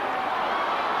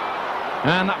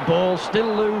 and that ball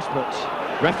still loose, but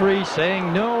referee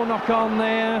saying no knock on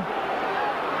there.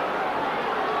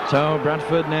 So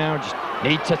Bradford now just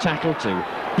need to tackle to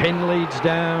pin Leeds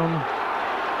down.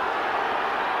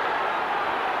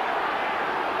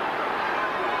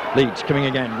 Leeds coming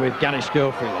again with Gary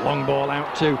Schofield, a long ball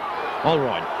out to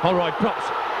Holroyd. Holroyd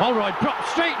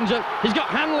props, straightens up. He's got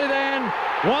Hanley then.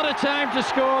 What a time to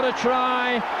score a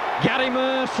try. Gary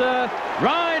Mercer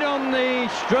right on the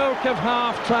stroke of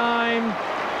half-time.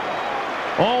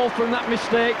 All from that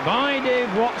mistake by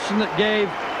Dave Watson that gave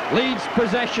Leeds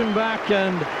possession back,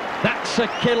 and that's a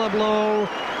killer blow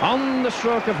on the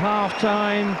stroke of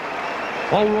half-time.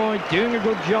 Holroyd doing a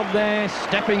good job there,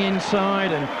 stepping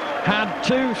inside, and had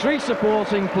 2-3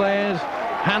 supporting players,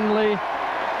 Hanley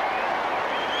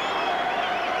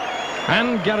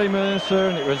and Gary Mercer,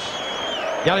 and it was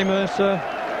Gary Mercer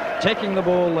taking the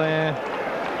ball there.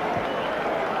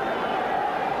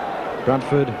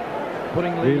 Bradford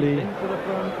really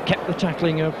kept the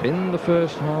tackling up in the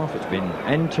first half. It's been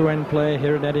end-to-end play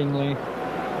here at Headingley.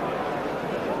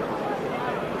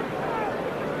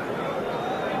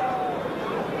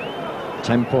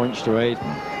 Ten points to 8.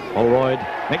 Holroyd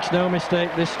makes no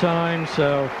mistake this time,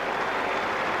 so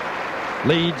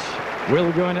Leeds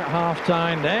will go in at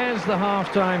half-time. There's the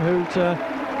half-time hooter.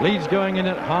 Leeds going in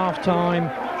at half-time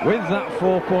with that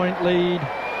 4-point lead.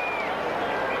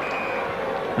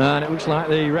 And it looks like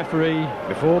the referee,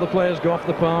 before the players go off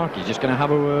the park, he's just going to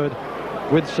have a word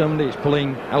with somebody. He's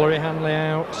pulling Ellery Hanley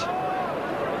out.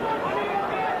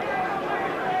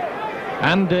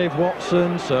 And Dave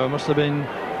Watson, so must have been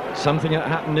something that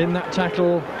happened in that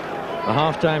tackle. The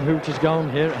half-time hoot has gone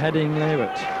here at Headingley,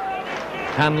 but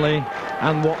Hanley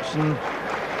and Watson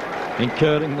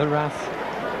incurring the wrath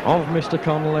of Mr.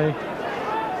 Connolly.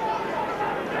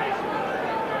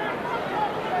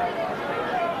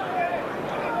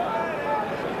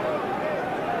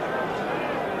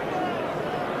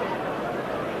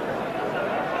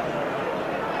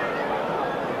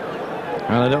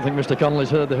 And I don't think Mr.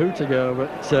 Connolly's heard the hooter go,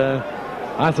 but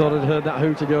I thought I'd heard that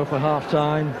hooter go for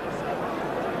half-time.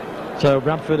 So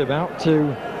Bradford about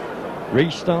to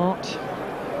restart.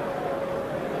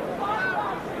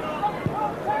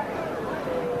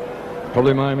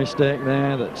 Probably my mistake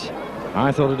there, that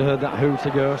I thought I'd heard that hooter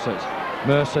go, so it's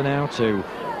Mercer now to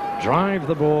drive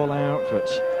the ball out, but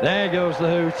there goes the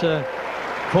hooter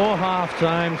for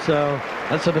half-time. So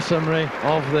that's a summary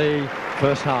of the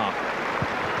first half.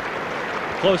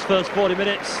 Close first 40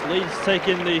 minutes. Leeds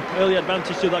taking the early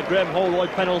advantage to that Graham Holroyd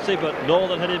penalty, but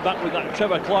Northern headed back with that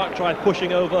Trevor Clark try,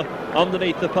 pushing over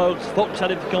underneath the post. Fox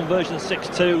headed for conversion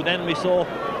 6-2. Then we saw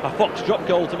a Fox drop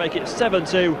goal to make it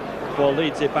 7-2. Before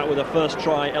Leeds hit back with the first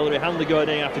try. Ellery Hanley going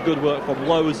in after good work from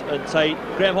Lowe's and Tate.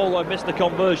 Graham Holroyd missed the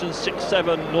conversion,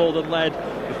 6-7. Northern led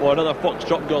before another Fox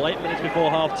drop goal 8 minutes before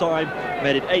half-time.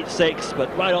 Made it 8-6,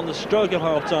 but right on the stroke of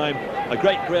half-time, a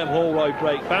great Graham Holroyd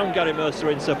break found Gary Mercer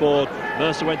in support.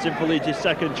 Mercer went in for Leeds'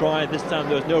 second try. This time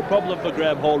there was no problem for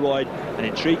Graham Holroyd. An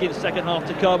intriguing second half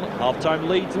to come. Half-time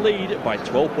Leeds lead by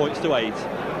 12 points to 8.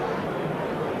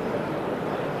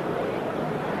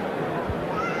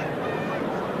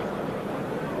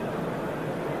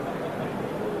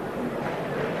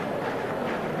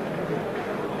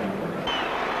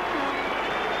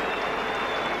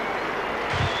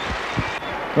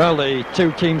 Well, the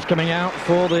two teams coming out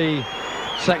for the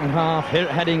second half here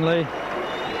at Headingley.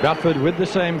 Bradford with the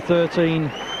same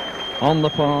 13 on the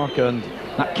park, and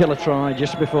that killer try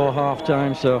just before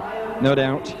half-time, so no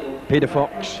doubt Peter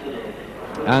Fox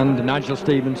and Nigel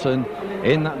Stevenson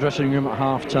in that dressing room at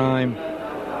half-time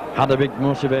had a big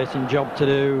motivating job to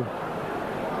do.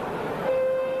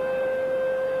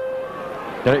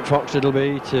 Derek Fox it'll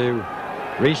be to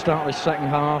restart this second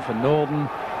half, and Northern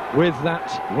with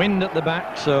that wind at the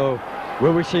back. So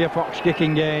will we see a Fox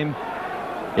kicking game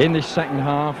in this second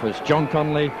half as John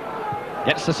Connolly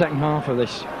gets the second half of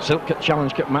this Silk Cup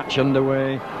Challenge Cup match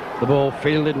underway? The ball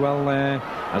fielded well there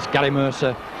as Gary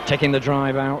Mercer taking the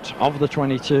drive out of the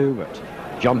 22, but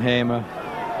John Hamer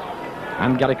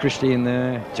and Gary Christie in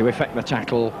there to effect the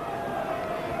tackle.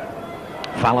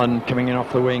 Fallon coming in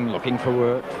off the wing looking for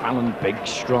work. Fallon, big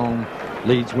strong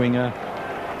Leeds winger.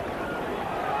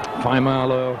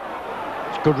 Marlow.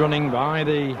 It's good running by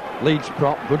the Leeds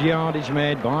prop. Good yardage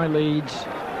made by Leeds.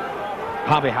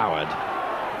 Harvey Howard.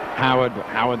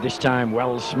 Howard this time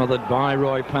well smothered by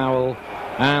Roy Powell.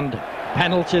 And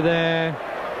penalty there.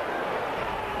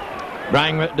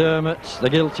 Brian McDermott, the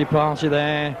guilty party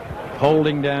there,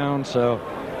 holding down. So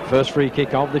First free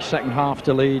kick of the second half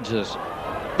to Leeds as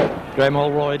Graham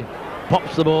Holroyd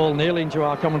pops the ball nearly into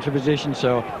our commentary position,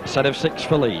 so a set of 6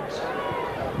 for Leeds.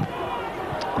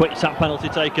 Quick tap penalty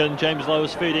taken. James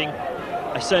Lowe's feeding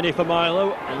Esseni for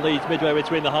Milo, and Leeds midway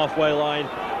between the halfway line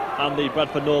and the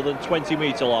Bradford Northern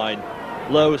 20-metre line.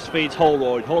 Lowe's feeds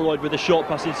Holroyd. Holroyd with a short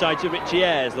pass inside to Richie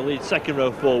Ayres, the Leeds second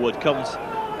row forward. Comes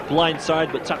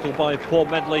blindside but tackled by Paul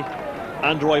Medley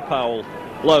and Roy Powell.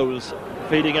 Lowe's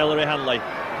feeding Ellery Hanley.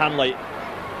 Hanley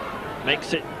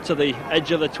makes it to the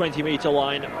edge of the 20-metre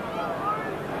line.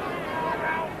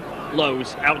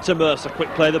 Lowe's out to Mercer. Quick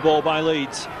play the ball by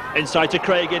Leeds. Inside to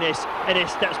Craig Innes.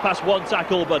 Innes steps past one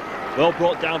tackle, but well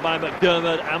brought down by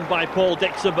McDermott and by Paul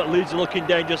Dixon. But Leeds are looking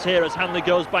dangerous here as Hanley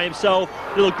goes by himself.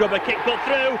 Little grubber kick put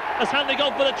through. Has Hanley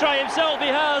gone for the try himself? He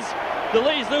has. The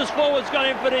Leeds loose forward's gone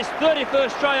in for his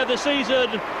 31st try of the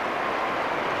season.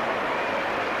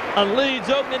 And Leeds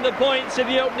opening the points in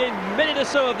the opening minute or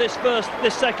so of this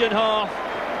second half.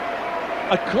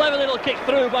 A clever little kick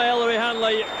through by Ellery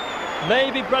Hanley.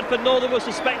 Maybe Bradford Northern was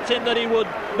suspecting that he would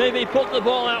maybe put the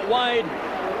ball out wide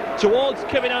towards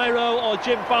Kevin Iro or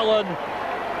Jim Fallon.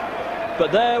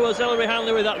 But there was Ellery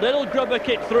Hanley with that little grubber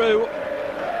kick through.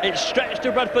 It stretched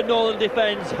to Bradford Northern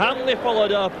defence. Hanley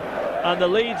followed up, and the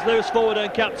Leeds loose forward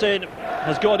and captain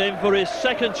has gone in for his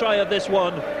second try of this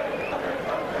one.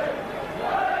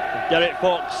 Derek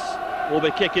Fox will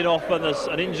be kicking off, and there's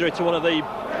an injury to one of the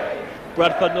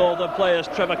Bradford Northern players.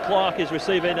 Trevor Clark is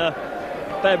receiving a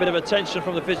fair bit of attention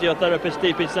from the physiotherapist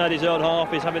deep inside his own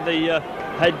half. He's having the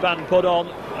headband put on,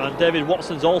 and David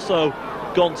Watson's also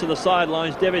gone to the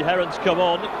sidelines. David Heron's come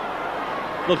on.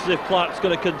 Looks as if Clark's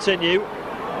going to continue.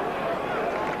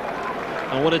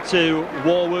 And 1 or 2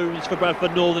 war wounds for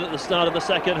Bradford Northern at the start of the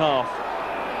second half.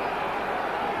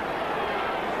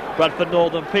 Bradford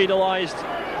Northern penalised.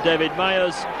 David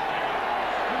Myers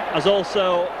has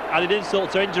also added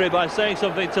insult to injury by saying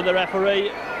something to the referee.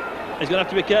 He's going to have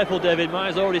to be careful. David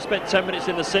Myers already spent 10 minutes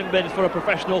in the sin bin for a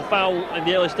professional foul in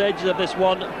the early stages of this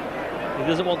one. He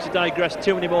doesn't want to digress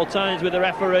too many more times with the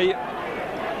referee.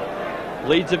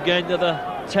 Leeds have gained another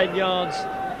 10 yards.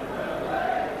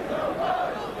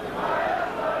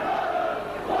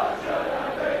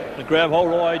 And Graham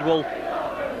Holroyd will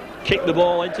kick the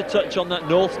ball into touch on that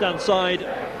north stand side.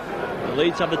 The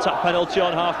Leeds have the tap penalty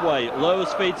on halfway.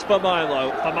 Lowe's feeds for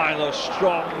Milo. For Milo,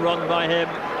 strong run by him.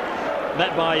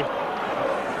 Met by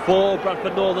 4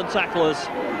 Bradford Northern tacklers.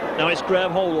 Now it's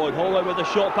Graham Holroyd. Holroyd with a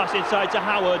short pass inside to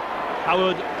Howard.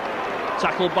 Howard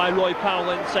tackled by Roy Powell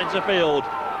in centre field.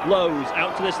 Lowe's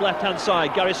out to this left hand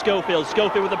side. Gary Schofield.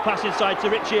 Schofield with a pass inside to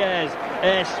Richie Ayres.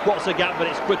 Ayres spots a gap, but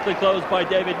it's quickly closed by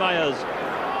David Myers.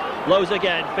 Lowe's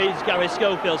again, feeds Gary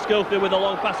Schofield. Schofield with a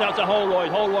long pass out to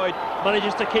Holroyd. Holroyd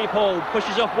manages to keep hold,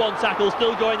 pushes off one tackle,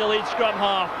 still going the lead scrum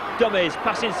half. Dummies,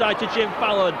 pass inside to Jim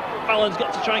Fallon. Fallon's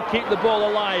got to try and keep the ball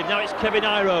alive. Now it's Kevin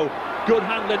Iro. Good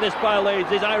handling this by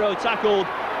Leeds. Is Iro tackled?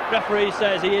 Referee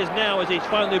says he is now, as he's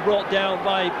finally brought down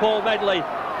by Paul Medley.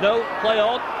 No, play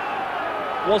on.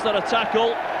 Was that a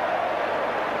tackle?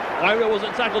 Iro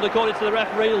wasn't tackled according to the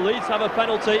referee. Leeds have a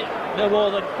penalty, no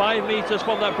more than 5 metres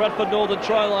from that Bradford Northern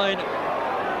try line.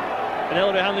 And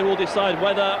Ellery Hanley will decide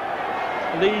whether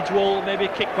Leeds will maybe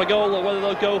kick for goal or whether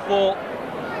they'll go for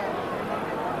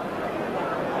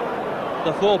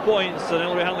the 4 points. And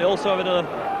Ellery Hanley also having a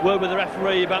word with the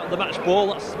referee about the match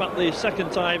ball. That's about the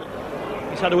second time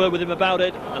he's had a word with him about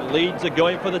it. And Leeds are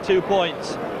going for the 2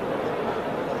 points.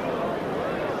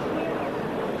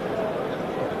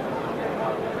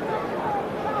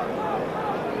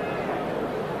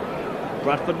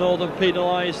 Bradford Northern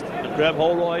penalised, and Graham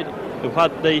Holroyd, who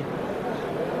had the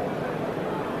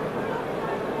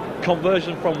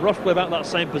conversion from roughly about that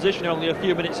same position only a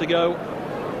few minutes ago,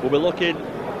 will be looking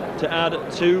to add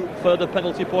 2 further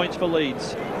penalty points for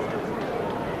Leeds.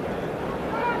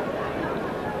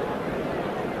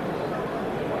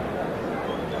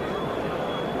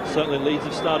 Certainly Leeds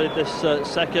have started this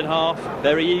second half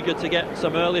very eager to get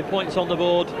some early points on the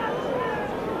board.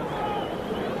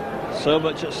 So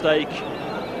much at stake.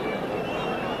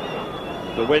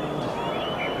 The wind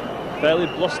fairly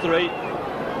blustery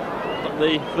at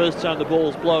the first time the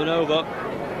ball's blown over.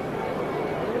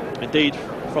 Indeed,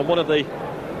 from one of the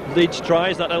Leeds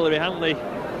tries, that Ellery Hanley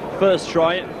first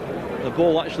try, the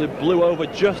ball actually blew over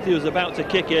just as he was about to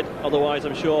kick it. Otherwise,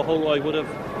 I'm sure Holroyd would have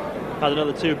had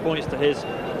another 2 points to his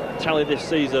tally this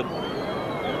season.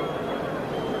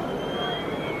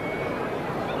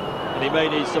 And he may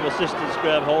need some assistance,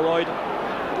 Graham Holroyd.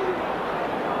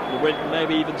 The wind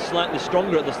maybe even slightly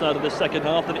stronger at the start of the second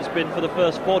half than it's been for the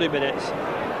first 40 minutes.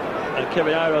 And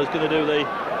Kevin Iro is going to do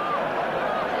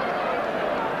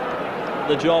the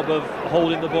the job of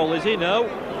holding the ball, is he? No.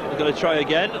 We're going to try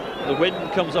again. The wind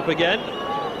comes up again.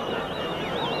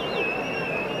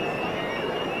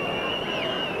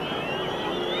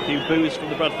 A few boos from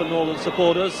the Bradford Northern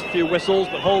supporters, a few whistles,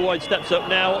 but Holroyd steps up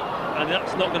now, and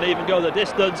that's not going to even go the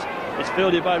distance. It's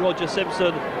fielded by Roger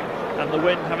Simpson, and the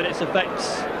wind having its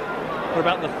effects for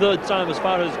about the third time as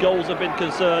far as goals have been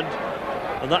concerned.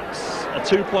 And that's a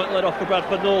 2-point let off for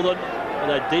Bradford Northern. And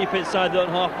they're deep inside their own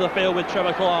half of the field with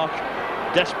Trevor Clark,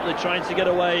 desperately trying to get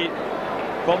away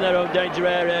from their own danger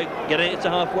area, getting it to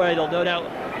halfway. They'll no doubt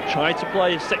try to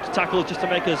play 6 tackles just to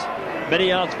make as many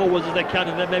yards forwards as they can,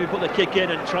 and then maybe put the kick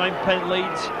in and try and pen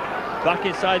Leeds back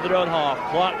inside their own half.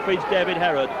 Clark feeds David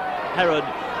Herod.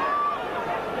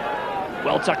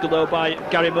 Well tackled though by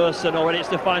Gary Mercer, and already it's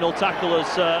the final tackle as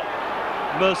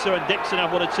Mercer and Dixon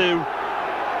have 1 or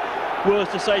 2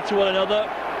 words to say to one another,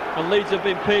 and Leeds have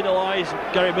been penalised.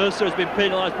 Gary Mercer has been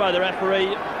penalised by the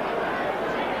referee,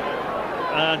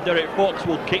 and Derek Fox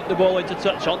will kick the ball into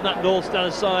touch on that north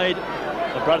stand side,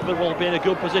 and Bradford will be in a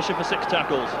good position for 6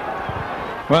 tackles.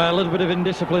 Well, a little bit of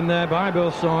indiscipline there by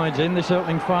both sides in this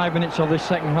opening 5 minutes of this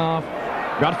second half.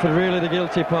 Bradford really the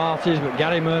guilty parties, but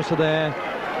Gary Mercer there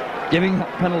giving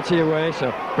that penalty away,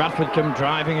 so Bradford come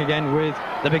driving again with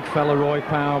the big fella Roy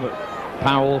Powell, but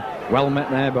Powell well met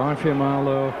there by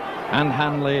Fiumarlo and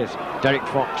Hanley as Derek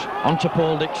Fox onto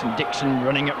Paul Dixon. Dixon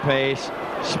running at pace,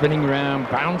 spinning round,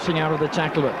 bouncing out of the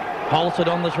tackle, but halted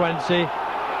on the 20,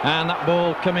 and that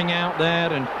ball coming out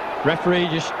there, and referee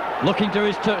just looking to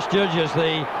his touch judge as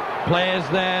the players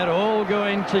there all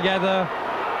going together,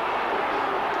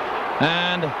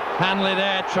 and Hanley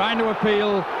there trying to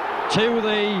appeal to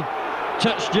the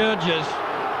touch judges.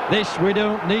 This we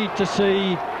don't need to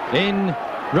see in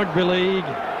rugby league,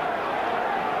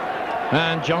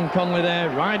 and John Conley there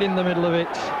right in the middle of it,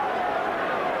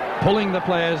 pulling the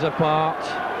players apart,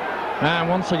 and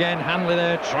once again Hanley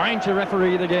there trying to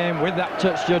referee the game with that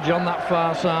touch judge on that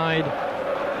far side,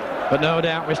 but no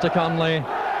doubt Mr. Conley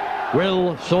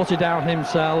will sort it out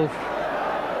himself.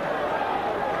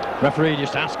 Referee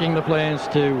just asking the players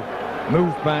to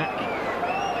move back.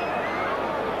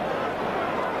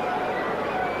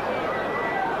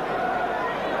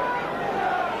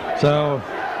 So,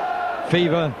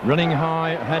 fever running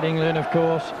high at Headingley, and of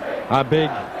course, our big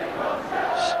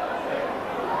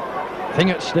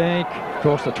thing at stake, of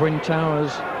course, the Twin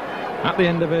Towers at the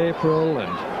end of April,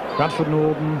 and Bradford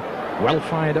Northern well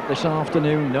fired up this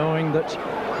afternoon, knowing that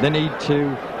they need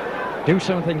to do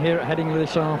something here at Headingley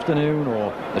this afternoon,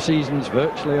 or the season's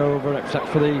virtually over except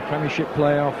for the Premiership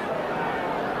playoff.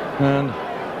 And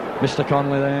Mr.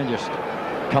 Conley there just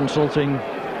consulting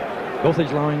both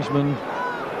his linesmen,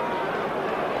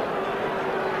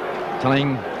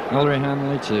 telling Ellery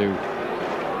Hanley to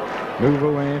move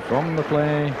away from the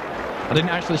play. I didn't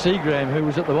actually see Graham who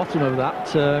was at the bottom of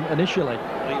that initially.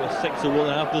 I think it was 6 of one and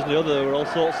a half dozen the other. There were all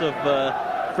sorts of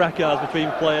fracas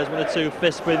between players, 1 or 2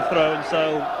 fists been thrown,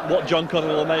 so what John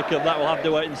Conley will make of that we'll have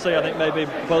to wait and see. I think maybe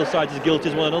both sides as guilty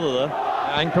as one another there.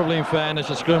 I think probably in fairness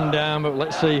a scrum down, but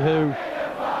let's see who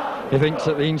he thinks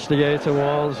that the instigator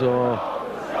was, or...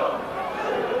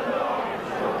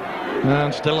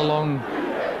 And still a long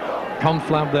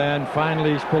conflab there, and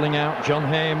finally he's pulling out John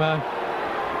Hamer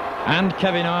and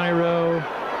Kevin Iro.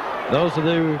 Those are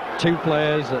the 2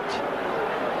 players that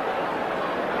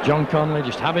John Conley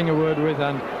just having a word with,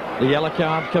 and the yellow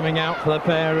card coming out for the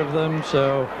pair of them.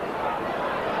 So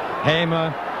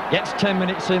Hamer gets 10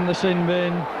 minutes in the sin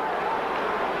bin,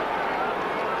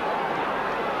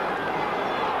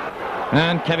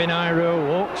 and Kevin Iro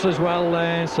walks as well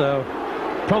there, so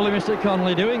probably Mr.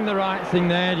 Conley doing the right thing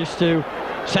there just to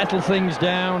settle things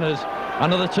down, as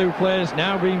another 2 players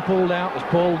now being pulled out as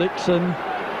Paul Dixon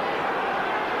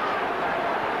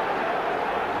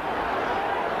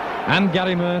and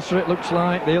Gary Mercer, it looks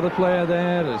like, the other player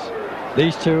there, as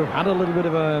these 2 had a little bit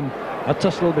of a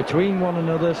tussle between one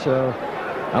another, so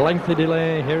a lengthy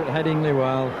delay here at Headingley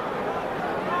while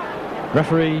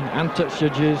referee and touch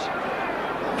judges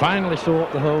finally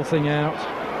sort the whole thing out.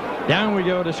 Down we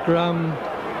go to scrum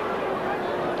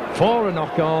for a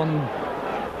knock on,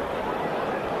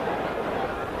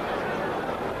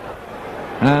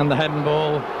 and the head and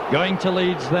ball going to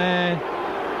Leeds there.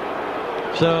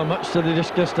 So much to the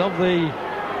disgust of the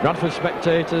Bradford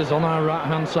spectators on our right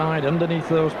hand side underneath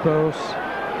those posts.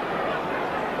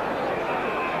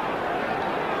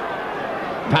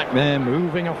 Pack there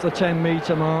moving off the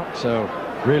 10-metre mark, so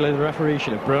really the referee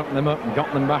should have broken them up and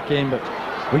got them back in, but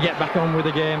we get back on with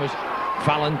the game as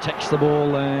Fallon takes the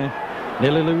ball there,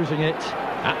 nearly losing it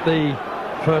at the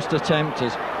first attempt,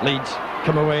 as Leeds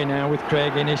come away now with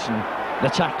Craig Innes, and the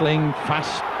tackling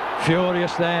fast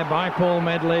furious there by Paul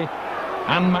Medley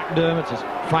and McDermott as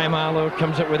Firemarlow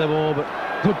comes up with a ball, but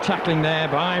good tackling there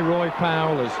by Roy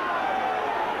Powell as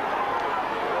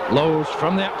Lowe's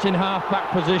from the acting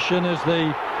half-back position as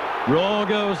the roar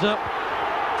goes up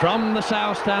from the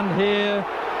south stand here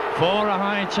for a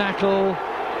high tackle.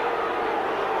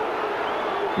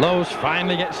 Lowe's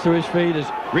finally gets to his feet as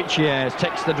Richie Ayres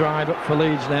takes the drive up for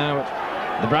Leeds now.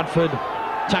 The Bradford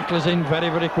tacklers in very,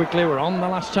 very quickly. We're on the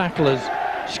last tackle as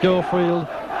Schofield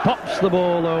pops the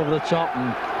ball over the top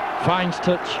and finds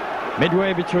touch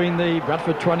midway between the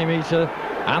Bradford 20-metre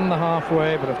and the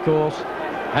halfway, but of course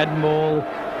head and ball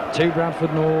to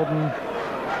Bradford Northern.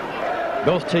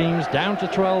 Both teams down to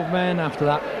 12 men after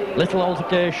that little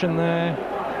altercation there.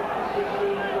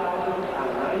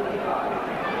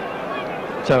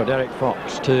 So Derek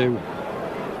Fox to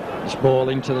this ball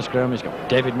into the scrum. He's got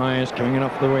David Myers coming in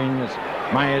off the wing as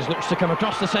Myers looks to come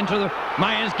across the centre of the...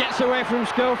 Myers gets away from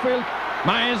Schofield.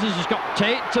 Myers has just got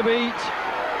Tate to beat.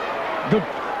 Good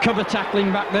cover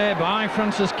tackling back there by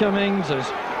Francis Cummings as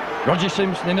Roger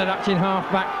Simpson in at acting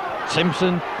half-back.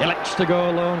 Simpson elects to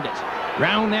go alone, gets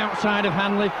round the outside of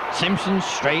Hanley. Simpson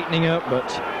straightening up,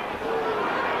 but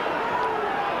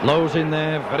Lowe's in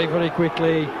there very, very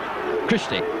quickly.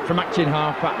 Christie from acting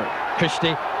half-back.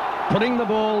 Christie putting the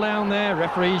ball down there.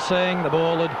 Referee saying the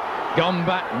ball had gone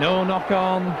back, no knock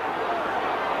on.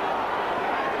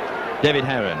 David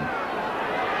Heron.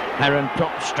 Heron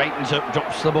straightens up,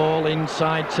 drops the ball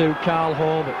inside to Carl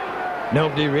Hall, but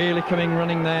nobody really coming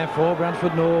running there for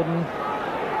Bradford Northern.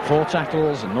 4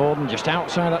 tackles and Northern just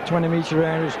outside that 20-metre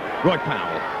area. Roy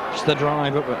Powell, it's the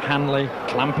drive up at Hanley,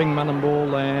 clamping man and ball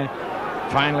there.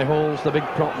 Finally holds the big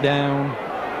prop down.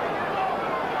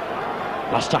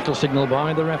 Last tackle signal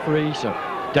by the referee, so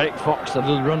Derek Fox, a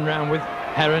little run round with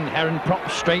Heron. Heron prop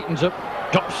straightens up,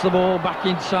 drops the ball back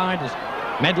inside as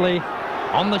Medley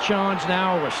on the charge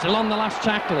now. We're still on the last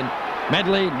tackle and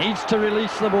Medley needs to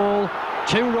release the ball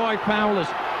to Roy Powell as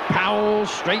Powell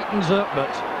straightens up, but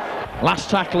last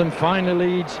tackle and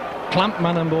finally Leeds clamp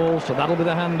man and ball, so that'll be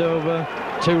the handover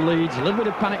to Leeds. A little bit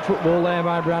of panic football there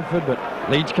by Bradford, but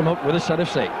Leeds come up with a set of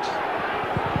 6.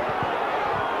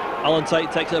 Alan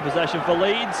Tate takes over possession for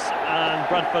Leeds, and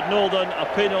Bradford Northern are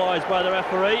penalised by the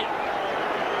referee.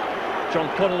 John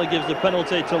Connolly gives the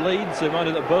penalty to Leeds,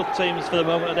 reminding that both teams for the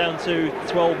moment are down to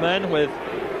 12 men, with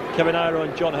Kevin Iro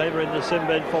and John Hamer in the sin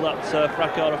bin for that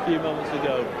fracas a few moments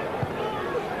ago.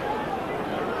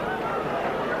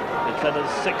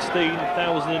 Attendance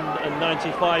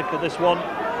 16,095 for this one.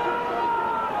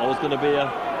 Always going to be a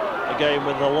game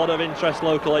with a lot of interest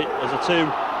locally as the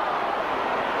 2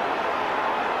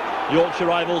 Yorkshire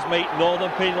rivals meet.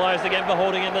 Northern penalised again for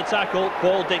holding in the tackle.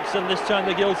 Paul Dixon this time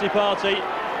the guilty party,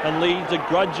 and Leeds are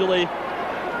gradually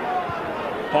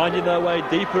finding their way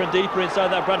deeper and deeper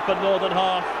inside that Bradford Northern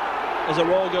half as a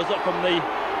roar goes up from the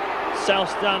south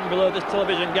stand below this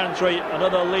television gantry.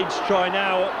 Another Leeds try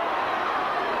now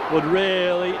would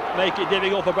really make it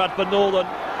difficult for Bradford Northern.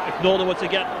 If Northern were to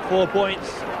get 4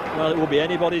 points, well, it will be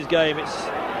anybody's game. It's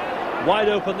wide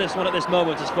open this one at this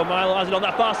moment as Milo has it on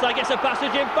that far side, gets a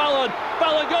passage in Fallon.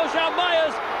 Fallon goes round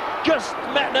Myers, just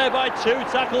met there by 2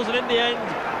 tackles, and in the end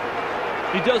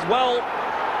he does well.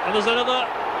 And there's another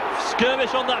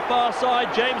skirmish on that far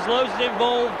side. James Lowe's is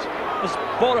involved. There's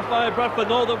 4 or 5 Bradford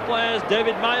Northern players,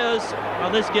 David Myers,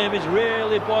 and this game is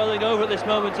really boiling over at this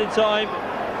moment in time.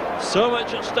 So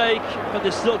much at stake for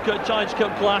this Silkirk Challenge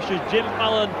Cup clash as Jim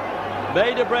Fallon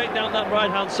made a break down that right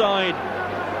hand side.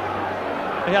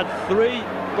 He had 3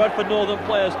 Bradford Northern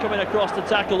players coming across to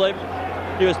tackle him.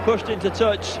 He was pushed into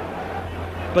touch,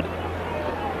 but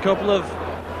a couple of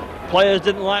players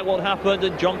didn't like what happened,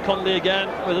 and John Conley again,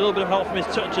 with a little bit of help from his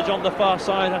touchage on the far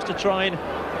side, has to try and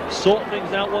sort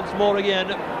things out once more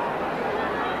again.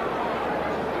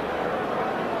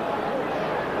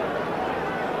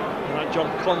 Right,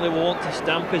 John Conley will want to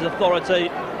stamp his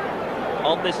authority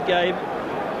on this game.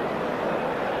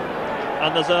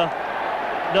 And there's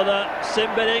another sin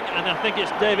binning, and I think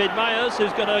it's David Myers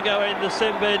who's going to go in the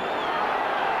sin bin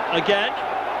again.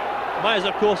 Myers,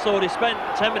 of course, already spent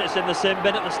 10 minutes in the sin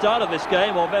bin at the start of this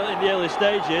game, or in the early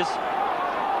stages.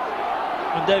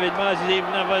 And David Myers is even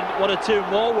having 1 or 2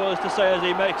 more words to say as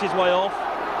he makes his way off.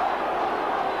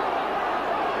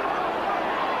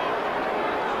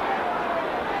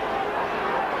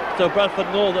 So Bradford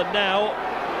Northern now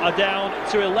are down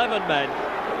to 11 men.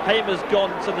 Hamer's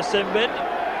gone to the sin bin.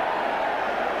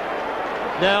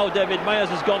 Now David Myers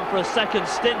has gone for a second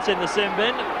stint in the sin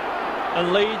bin,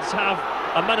 and Leeds have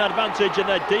a man advantage, and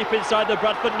they're deep inside the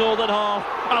Bradford Northern half.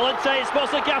 Alan Tate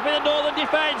spots the gap in the Northern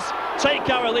defence. Tate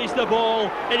can't release the ball.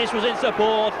 Innes was in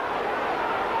support.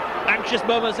 Anxious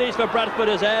moments these for Bradford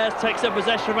as Ayres takes up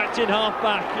possession from Acton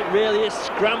half-back. It really is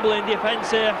scrambling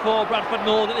defence here for Bradford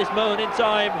North at this moment in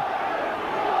time.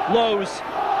 Lowe's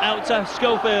out to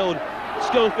Schofield.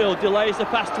 Schofield delays the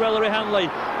pass to Ellery Hanley.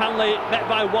 Hanley met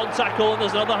by one tackle, and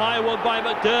there's another high one by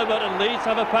McDermott, and Leeds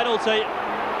have a penalty.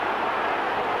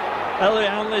 Ellery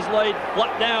Hanley's laid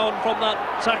flat down from that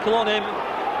tackle on him.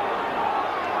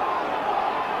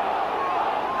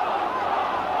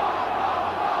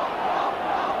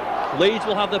 Leeds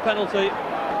will have the penalty.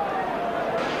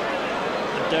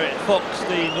 And Derek Fox,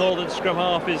 the Northern scrum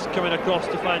half, is coming across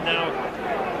to find out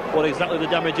what exactly the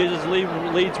damage is as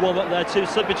Leeds warm up their two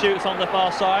substitutes on the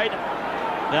far side.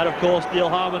 Now, of course, Neil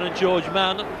Harmon and George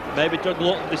Mann. Maybe Doug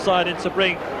Lutton deciding to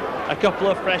bring a couple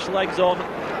of fresh legs on.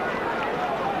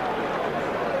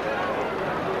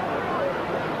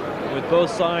 With both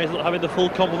sides not having the full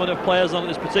complement of players on at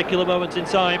this particular moment in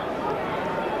time.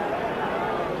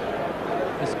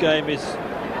 This game is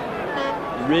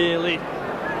really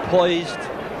poised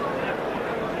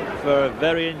for a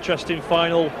very interesting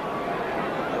final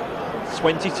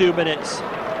 22 minutes.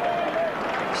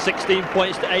 16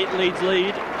 points to 8 Leeds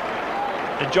lead,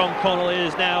 and John Connolly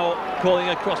is now calling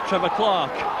across Trevor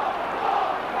Clark.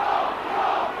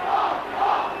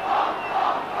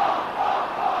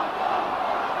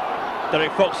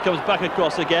 Derek Fox comes back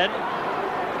across again.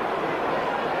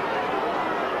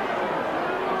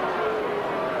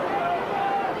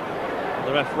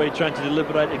 The referee trying to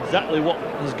deliberate exactly what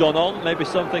has gone on. Maybe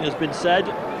something has been said.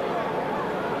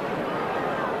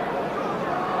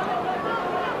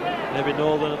 Maybe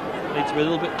Northern need to be a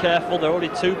little bit careful. There are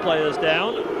already 2 players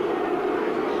down.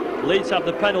 Leeds have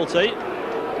the penalty,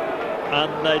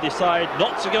 and they decide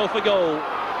not to go for goal.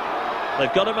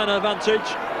 They've got a man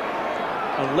advantage,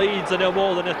 and Leeds are no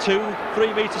more than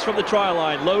 2-3 metres from the try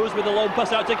line. Lowe's with a long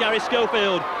pass out to Gary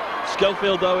Schofield.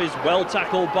 Schofield, though, is well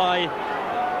tackled by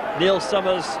Neil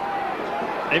Summers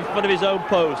in front of his own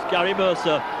post. Gary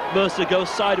Mercer. Mercer goes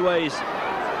sideways.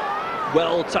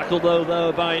 Well tackled,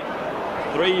 though, by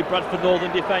 3 Bradford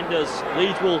Northern defenders.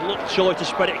 Leeds will look sure to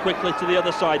spread it quickly to the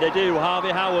other side. They do.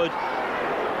 Harvey Howard.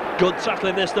 Good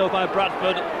tackling this, though, by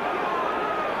Bradford.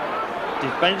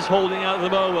 Defence holding out at the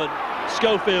moment.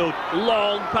 Schofield,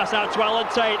 long pass out to Alan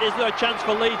Tate. Is there a chance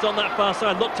for Leeds on that far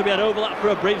side? Looked to be an overlap for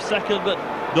a brief second, but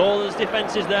Northern's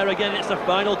defence is there again. It's the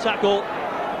final tackle.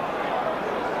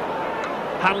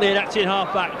 Hanley and Acton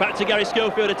half-back. Back to Gary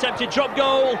Schofield. Attempted drop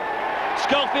goal.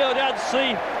 Schofield adds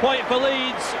the point for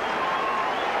Leeds.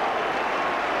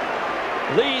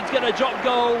 Leeds get a drop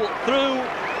goal through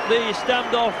the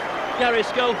standoff. Gary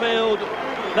Schofield.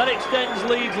 That extends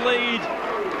Leeds' lead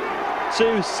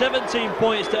to 17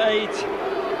 points to 8.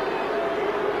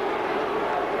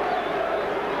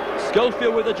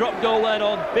 Schofield with a drop goal then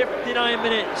on 59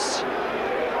 minutes.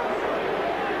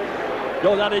 The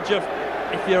old adage of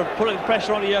if you're putting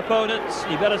pressure on your opponents,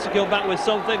 you better to come back with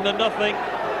something than nothing,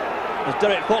 as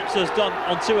Derek Fox has done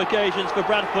on 2 occasions for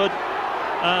Bradford.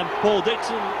 And Paul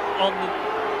Dixon on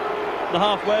the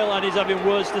half wheel, and he's having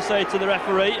words to say to the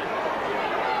referee.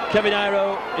 Kevin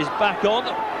Iro is back on,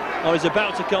 or is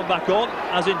about to come back on,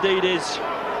 as indeed is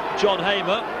John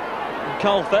Hamer. And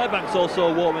Carl Fairbanks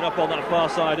also warming up on that far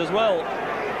side as well.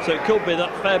 So it could be that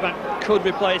Fairbanks could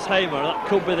replace Hamer. That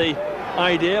could be the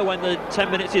idea when the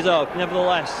 10 minutes is up.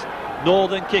 Nevertheless,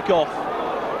 Northern kick-off.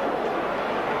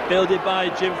 Fielded by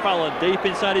Jim Fallon, deep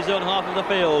inside his own half of the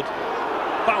field.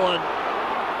 Fallon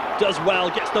does well,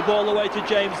 gets the ball away to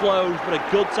James Lowe, but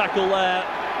a good tackle there.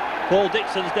 Paul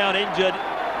Dixon's down injured.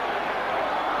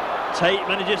 Tate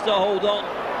manages to hold on.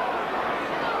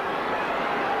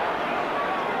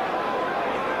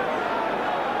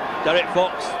 Derek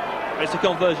Fox makes a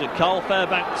conversion. Carl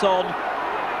Fairbanks on.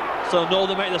 So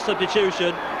Northern make the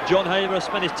substitution. John Hamer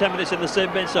spent his 10 minutes in the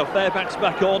sin bin, so Fairbanks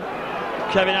back on.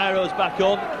 Kevin Iro's back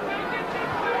on.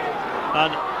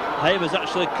 And Hamer's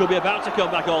actually could be about to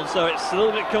come back on, so it's a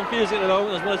little bit confusing at the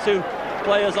moment. There's 1 or 2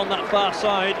 players on that far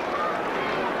side.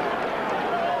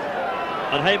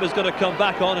 And Hamer's going to come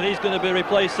back on, and he's going to be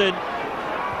replacing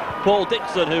Paul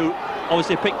Dixon, who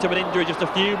obviously picked up an injury just a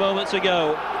few moments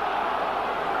ago.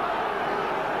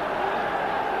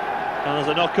 And there's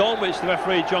a knock on, which the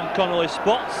referee John Connolly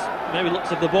spots. Maybe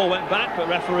looks if the ball went back, but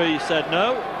referee said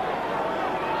no.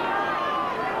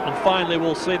 And finally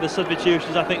we'll see the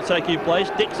substitutions, I think, taking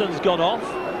place. Dixon's gone off.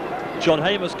 John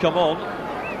Hamer's come on.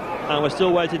 And we're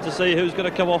still waiting to see who's going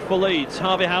to come off for Leeds.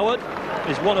 Harvey Howard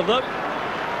is one of them.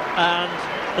 And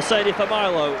Asadi for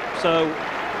Milo. So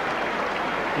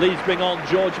Leeds bring on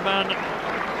George Mann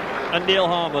and Neil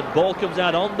Harmon. Ball comes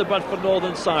out on the Bradford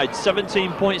Northern side.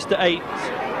 17 points to 8.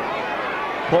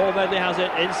 Paul Medley has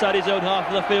it inside his own half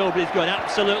of the field, but he's going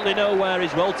absolutely nowhere.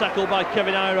 He's well tackled by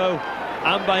Kevin Iro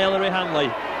and by Ellery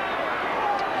Hanley.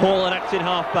 Paul, an acting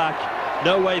half-back,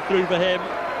 no way through for him,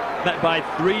 met by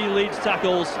 3 Leeds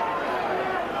tackles.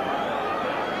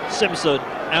 Simpson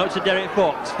out to Derek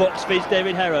Fox. Fox feeds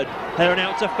David Heron. Heron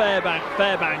out to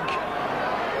Fairbank.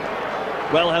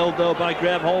 Well held though by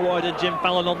Graham Holroyd and Jim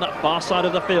Fallon on that far side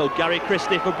of the field. Gary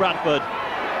Christie for Bradford.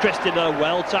 Christie though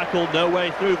well tackled, no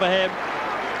way through for him.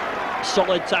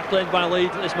 Solid tackling by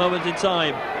Leeds at this moment in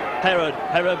time. Heron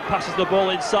passes the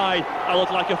ball inside. That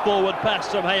looked like a forward pass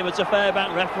from Hamer to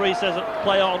Fairbank. Referee says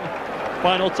play on.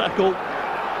 Final tackle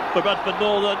for Bradford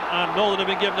Northern, and Northern have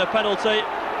been given a penalty.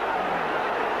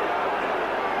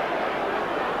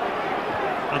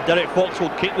 And Derek Fox will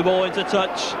kick the ball into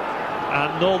touch,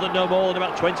 and Northern no more than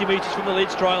about 20 metres from the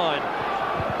Leeds try line.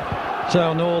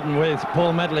 So Northern with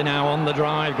Paul Medley now on the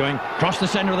drive, going across the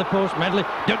centre of the post. Medley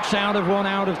ducks out of 1,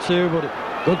 out of 2, but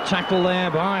good tackle there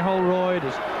by Holroyd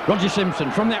as Roger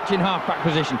Simpson from the acting half-back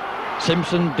position.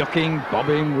 Simpson ducking,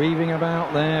 bobbing, weaving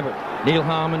about there, but Neil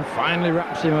Harmon finally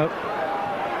wraps him up.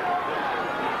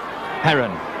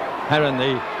 Heron,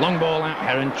 the long ball out.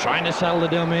 Heron trying to sell the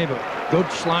dummy, but good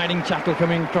sliding tackle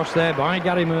coming across there by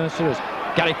Gary Mercer as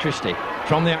Gary Christie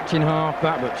from the acting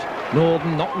half-back, but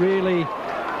Northern not really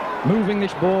moving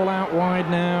this ball out wide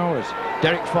now as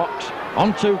Derek Fox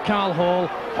onto Carl Hall.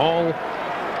 Hall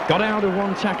got out of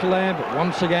 1 tackle there, but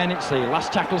once again it's the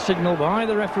last tackle signal by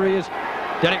the referee as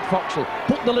Derek Fox will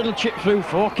put the little chip through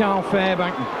for Carl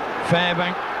Fairbank.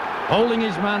 Fairbank holding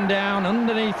his man down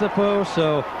underneath the post,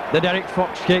 so the Derek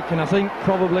Fox kick, and I think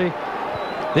probably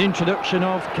the introduction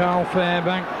of Carl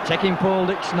Fairbank taking Paul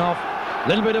Dixon off. A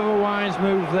little bit of a wise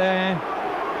move there,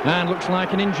 and looks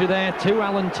like an injury there to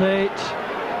Alan Tate.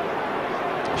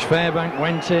 Fairbank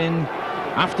went in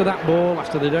after that ball,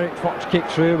 after the Derek Fox kick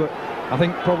through, but I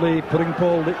think probably putting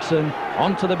Paul Dixon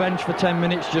onto the bench for 10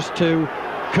 minutes just to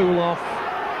cool off.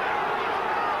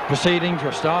 Proceedings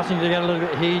were starting to get a little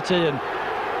bit heated, and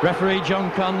referee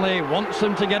John Conley wants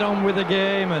them to get on with the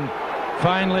game, and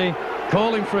finally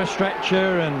calling for a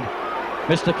stretcher, and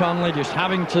Mr. Conley just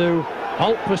having to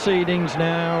halt proceedings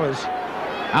now as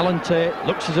Alan Tate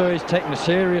looks as though he's taken a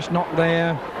serious knock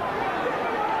there.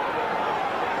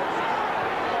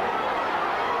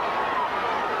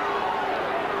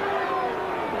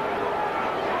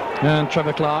 And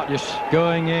Trevor Clark just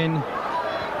going in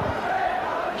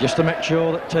just to make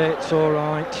sure that Tate's all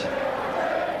right.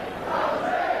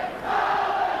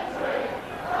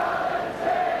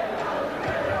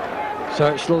 So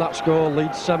it's still that score,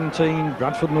 Leeds 17,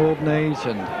 Bradford Northern 8,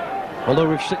 and although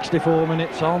we've 64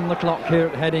 minutes on the clock here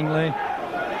at Headingley,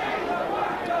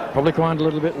 probably quite a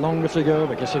little bit longer to go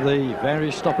because of the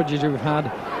various stoppages we've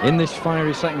had in this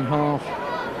fiery second half.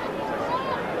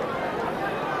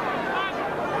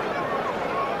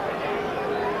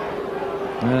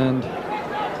 And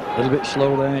a little bit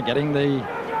slow there, getting the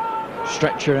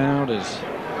stretcher out as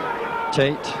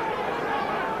Tate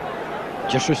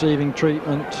just receiving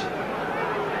treatment.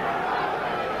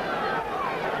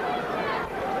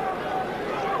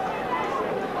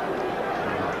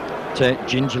 Tate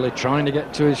gingerly trying to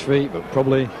get to his feet, but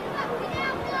probably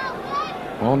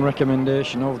on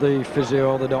recommendation of the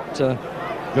physio or the doctor,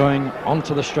 going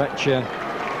onto the stretcher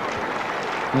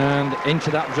and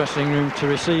into that dressing room to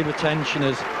receive attention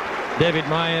as David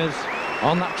Myers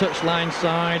on that touchline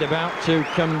side about to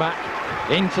come back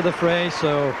into the fray.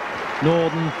 So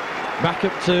Northern back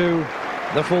up to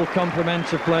the full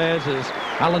complement of players as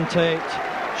Alan Tate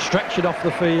stretchered off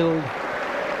the field.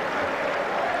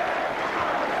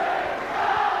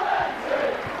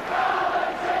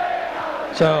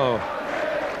 So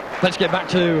let's get back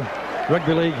to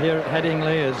rugby league here at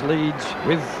Headingley as Leeds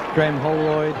with Graham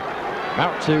Holroyd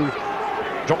about to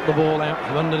drop the ball out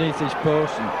from underneath his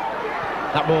post, and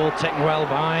that ball taken well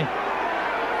by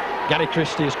Gary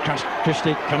Christie as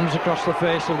Christie comes across the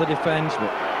face of the defence,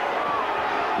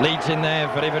 but Leeds in there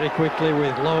very, very quickly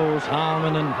with Lowe's,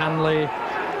 Harmon and Hanley.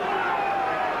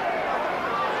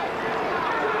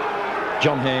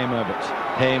 John Hamer, but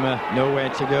Hamer nowhere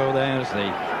to go there as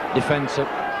the defence up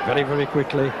very, very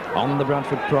quickly on the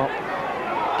Bradford prop.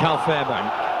 Carl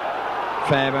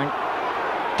Fairbank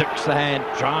ducks the head,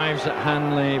 drives at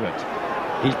Hanley, but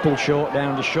he's pulled short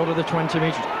down to short of the 20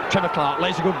 metres. Trevor Clark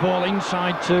lays a good ball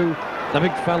inside to the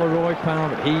big fella Roy Power,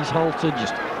 but he's halted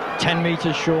just 10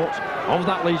 metres short of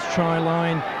that Leeds try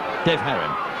line. Dave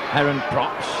Heron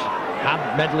props,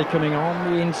 had Medley coming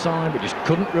on the inside, but just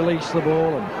couldn't release the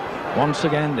ball, and once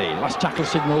again the last tackle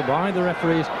signal by the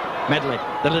referees. Medley,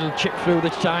 the little chip through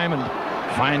this time, and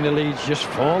finally Leeds just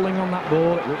falling on that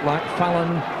ball. It looked like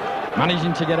Fallon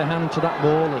managing to get a hand to that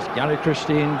ball as Gary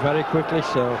Christie in very quickly.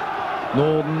 So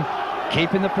Northern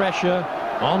keeping the pressure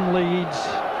on Leeds.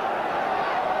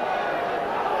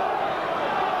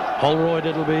 Holroyd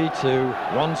it'll be to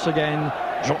once again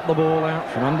drop the ball out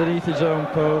from underneath his own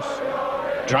post.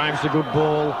 Drives a good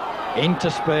ball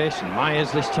into space, and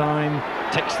Myers this time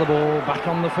takes the ball back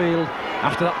on the field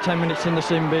after that 10 minutes in the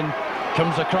sin bin.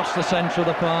 Comes across the centre of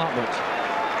the park,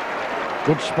 but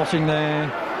good spotting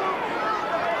there.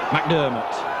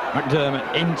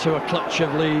 McDermott into a clutch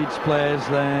of Leeds players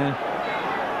there.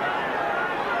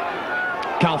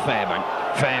 Carl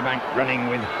Fairbank running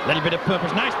with a little bit of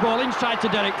purpose. Nice ball inside to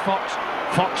Derek Fox.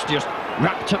 Fox just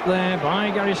wrapped up there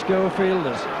by Gary Schofield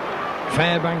as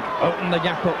Fairbank opened the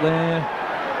gap up there.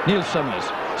 Neil Summers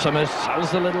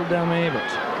sells a little dummy,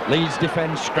 but Leeds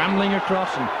defence scrambling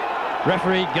across, and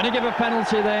referee going to give a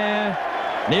penalty there.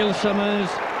 Neil Summers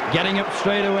getting up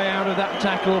straight away out of that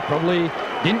tackle, probably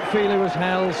didn't feel it was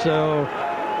held, so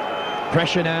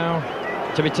pressure now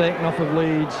to be taken off of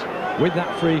Leeds with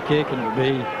that free kick, and it'll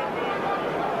be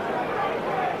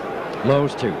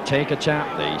Lowe's to take a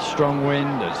tap. The strong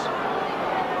wind as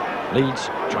Leeds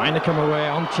trying to come away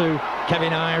onto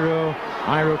Kevin Iro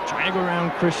trying to go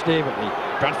around Christie, but the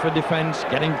Bradford defence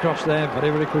getting across there very,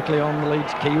 very quickly on the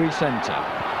Leeds Kiwi centre.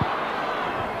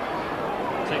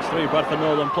 6-3 Bradford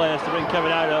Northern players to bring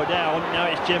Kevin Iro down. Now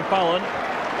it's Jim Fallon.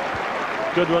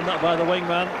 Good run that by the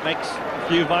wingman. Makes a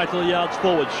few vital yards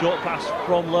forward. Short pass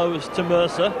from Lowe's to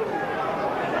Mercer.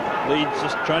 Leeds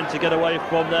just trying to get away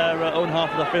from their own half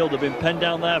of the field. They've been penned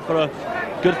down there for a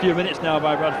good few minutes now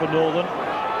by Bradford Northern.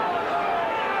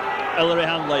 Ellery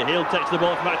Handley, he'll take the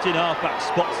ball from acting halfback,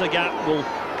 spots the gap, will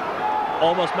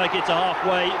almost make it to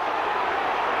halfway.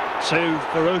 Two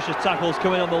ferocious tackles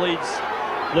coming on the Leeds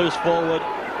loose forward,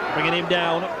 bringing him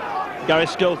down. Gary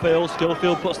Schofield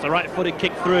puts the right-footed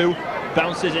kick through,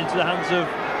 bounces into the hands of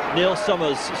Neil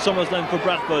Summers. Summers then for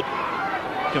Bradford,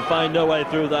 can find no way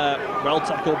through there. Well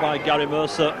tackled by Gary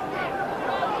Mercer.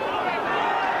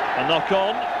 A knock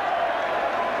on.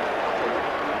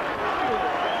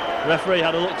 Referee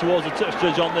had a look towards the touch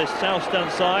judge on this south stand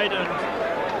side, and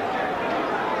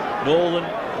Northern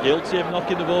guilty of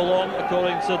knocking the ball on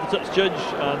according to the touch judge,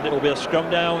 and it will be a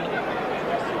scrum down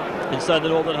inside the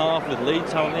Northern half with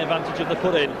Leeds having the advantage of the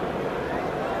put-in.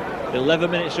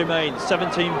 11 minutes remain,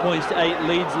 17 points to 8.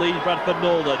 Leeds lead Bradford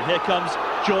Northern. Here comes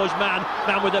George Mann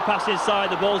with the pass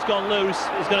inside. The ball's gone loose.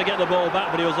 He's going to get the ball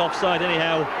back, but he was offside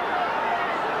anyhow.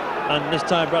 And this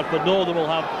time Bradford Northern will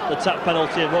have the tap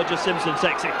penalty, and Roger Simpson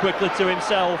takes it quickly to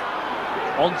himself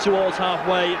on towards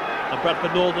halfway, and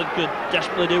Bradford Northern could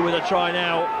desperately do with a try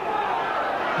now.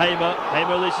 Hamer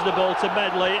releases the ball to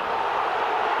Medley.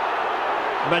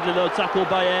 Medley though tackled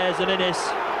by Ayres and Innes.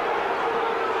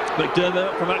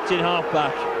 McDermott from acting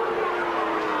halfback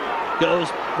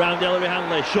goes round Ellery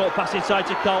Hanley, short pass inside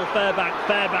to Carl Fairbank.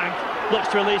 Fairbank looks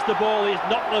to release the ball, he's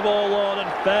knocked the ball on, and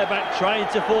Fairbank trying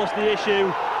to force the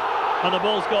issue, and the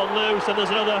ball's gone loose, and there's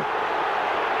another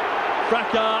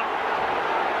fracas.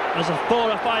 There's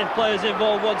 4 or 5 players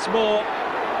involved once more.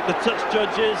 The touch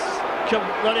judges come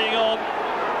running on.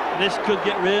 This could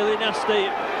get really nasty.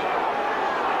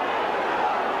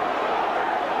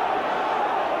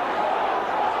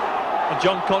 And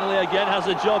John Connolly again has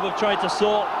a job of trying to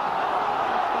sort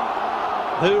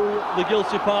who the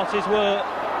guilty parties were.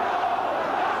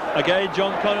 Again,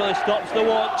 John Connolly stops the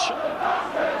watch.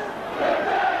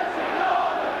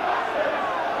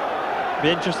 Be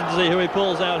interesting to see who he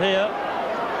pulls out here.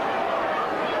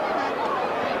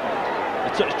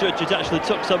 The touch judge, it actually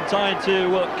took some time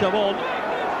to come on.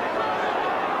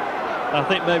 I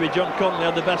think maybe John Connolly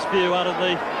had the best view out of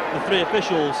the 3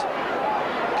 officials,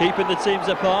 keeping the teams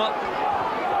apart.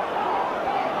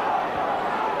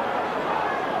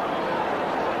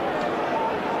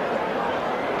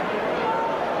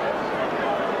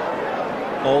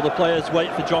 All the players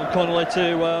wait for John Connolly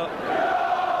to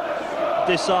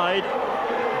decide.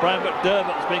 Brian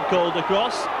McDermott's been called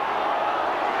across.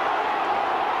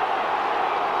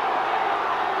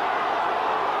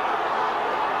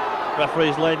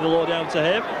 Referee's laying the law down to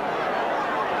him.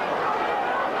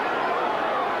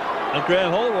 And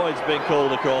Graham Holroyd's been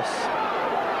called across.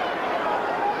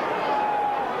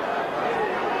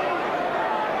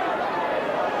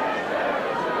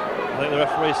 I think the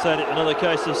referee said it, another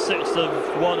case of 6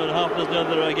 of one and half dozen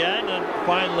other again, and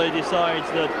finally decides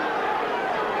that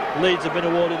Leeds have been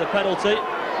awarded the penalty,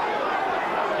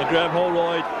 and Graham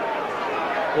Holroyd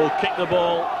will kick the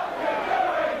ball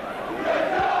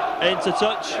into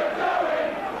touch.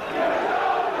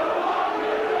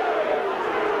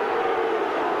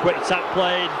 Quick tap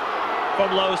played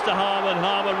from Lowe's to Harman.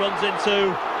 Harman runs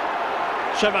into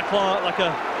Trevor Clark like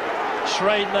a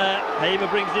train there. Hamer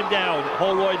brings him down.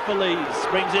 Holroyd for Leeds.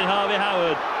 Brings in Harvey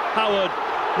Howard. Howard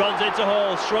runs into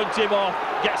Hall, shrugs him off,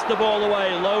 gets the ball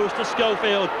away. Lowe's to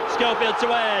Schofield. Schofield to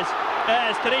Ayres.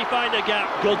 Ayres, can he find a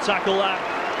gap? Good tackle that.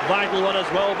 Vital one as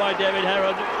well by David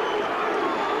Heron.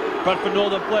 Bradford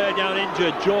Northern player down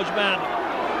injured. George Mann.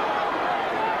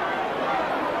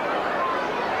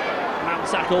 Mann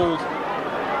tackled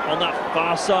on that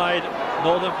far side.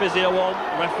 Northern physio on.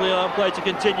 Referee on play to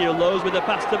continue. Lowe's with the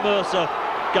pass to Mercer.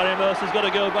 Gary Mercer's got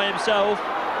to go by himself.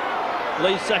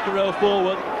 Leeds second row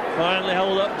forward. Finally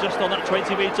held up just on that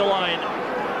 20-metre line.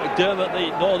 McDermott,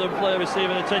 the Northern player,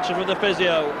 receiving attention from the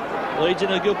physio. Leeds in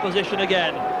a good position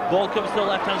again. Ball comes to the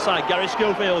left-hand side. Gary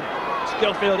Schofield.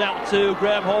 Schofield out to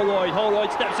Graham Holroyd.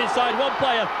 Holroyd steps inside one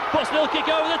player. Puts an kick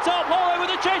over the top. Holroyd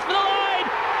with a chase for the line.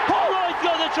 Holroyd's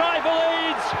got the try for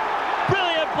Leeds.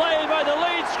 Brilliant play by the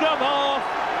Leeds scrum half.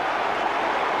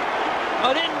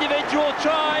 An individual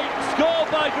try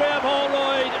scored by Graham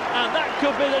Holroyd, and that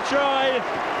could be the try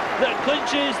that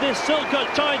clinches this Silkcut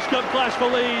Challenge Cup clash for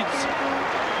Leeds.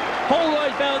 Holroyd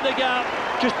found the gap,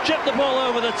 just chipped the ball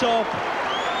over the top,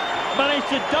 managed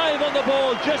to dive on the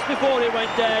ball just before it went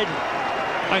dead,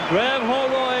 and Graham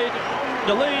Holroyd,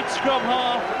 the Leeds scrum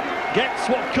half, gets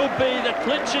what could be the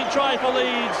clinching try for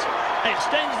Leeds,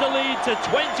 extends the lead to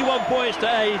 21 points to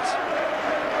 8.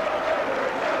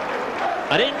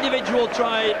 An individual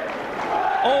try,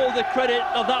 all the credit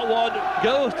of that one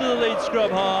goes to the Leeds scrum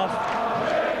half.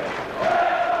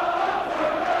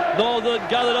 Northern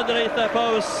gathered underneath their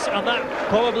posts, and that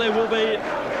probably will be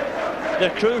the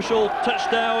crucial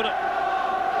touchdown.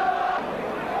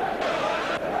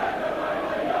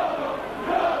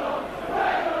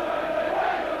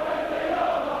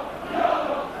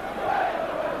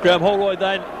 Graham Holroyd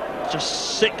then,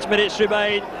 just 6 minutes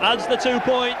remain, adds the 2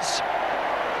 points,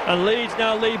 and Leeds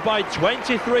now lead by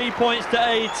 23 points to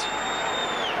 8.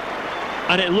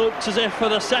 And it looks as if for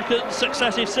the second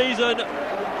successive season,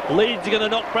 Leeds are going to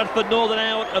knock Bradford Northern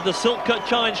out of the Silkcut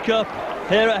Challenge Cup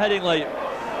here at Headingley.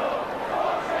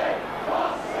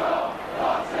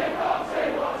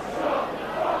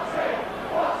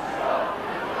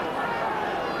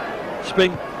 It's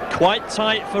been quite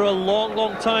tight for a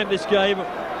long time, this game.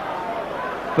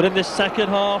 But in this second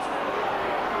half,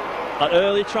 that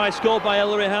early try scored by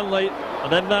Ellery Hanley,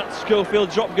 and then that Schofield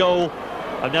drop goal,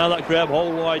 and now that Graham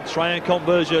Holroyd try and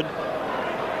conversion.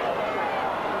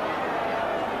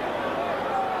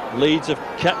 Leeds have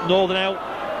kept Northern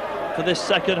out for this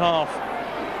second half.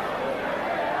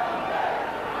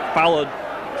 Fallon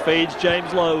feeds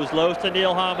James Lowe's. Lowe's to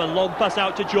Neil Harmon. Long pass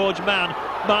out to George Mann.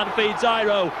 Mann feeds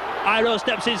Iro. Iro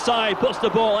steps inside, puts the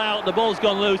ball out. The ball's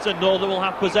gone loose, and Northern will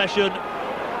have possession.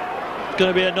 It's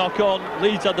going to be a knock-on.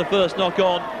 Leeds had the first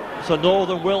knock-on, so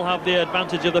Northern will have the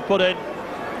advantage of the put-in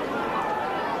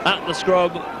at the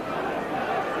scrum.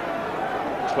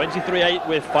 23-8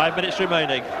 with 5 minutes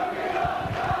remaining.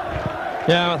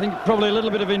 Yeah, I think probably a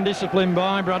little bit of indiscipline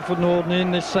by Bradford Northern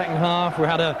in this second half. We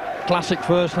had a classic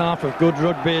first half of good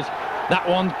rugby. That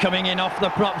one coming in off the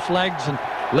props' legs, and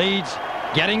Leeds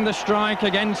getting the strike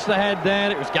against the head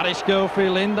there. It was Gary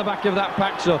Schofield in the back of that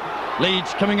pack, so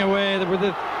Leeds coming away with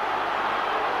a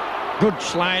good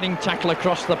sliding tackle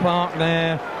across the park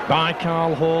there by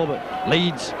Carl Hall, but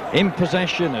Leeds in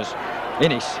possession as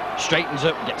Innes straightens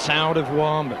up, gets out of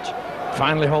one, but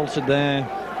finally halted there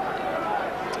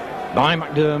by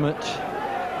McDermott.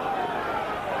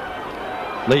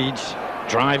 Leeds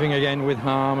driving again with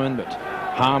Harmon, but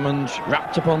Harmon's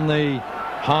wrapped up on the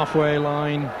halfway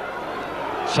line.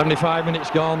 75 minutes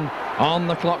gone on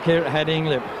the clock here at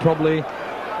Headingley. Probably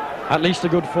at least a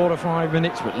good 4 or 5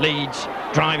 minutes, but Leeds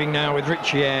driving now with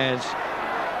Richie Ayres.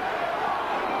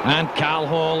 And Carl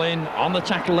Hall in on the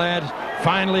tackle there.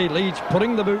 Finally, Leeds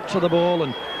putting the boot to the ball,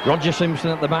 and Roger Simpson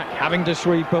at the back having to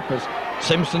sweep up as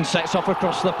Simpson sets off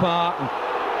across the park. And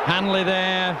Hanley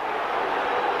there.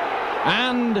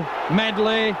 And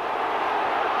Medley.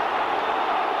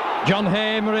 John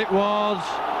Hamer it was.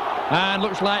 And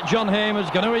looks like John Hamer's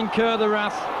going to incur the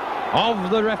wrath of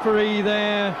the referee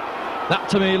there. That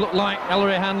to me looked like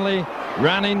Ellery Hanley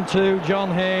ran into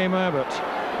John Hamer,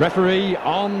 but referee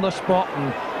on the spot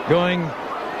and going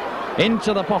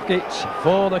into the pockets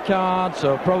for the card.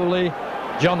 So probably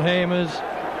John Hamer's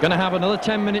going to have another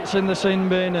 10 minutes in the sin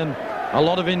bin, and a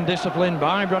lot of indiscipline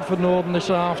by Bradford Northern this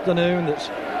afternoon that's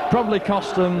probably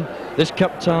cost them this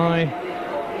cup tie.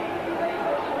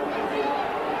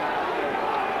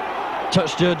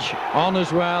 Touch judge on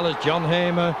as well as John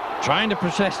Hamer trying to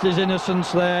protest his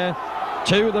innocence there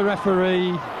to the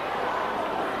referee.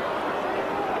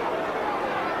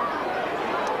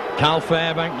 Cal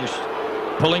Fairbank just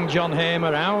pulling John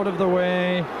Hamer out of the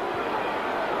way.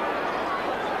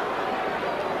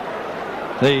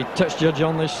 The touch judge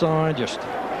on this side just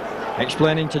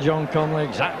explaining to John Connolly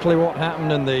exactly what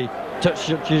happened, and the touch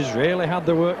judges really had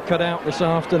the work cut out this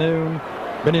afternoon,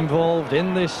 been involved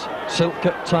in this silk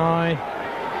cut tie.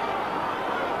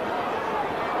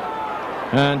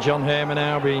 And John Hamer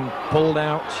now being pulled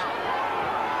out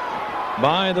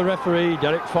by the referee.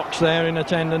 Derek Fox there in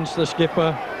attendance, the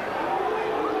skipper.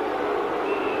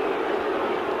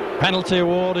 Penalty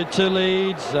awarded to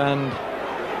Leeds, and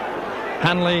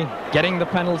Hanley getting the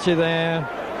penalty there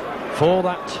for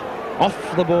that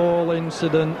off the ball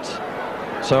incident.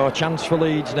 So a chance for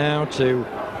Leeds now to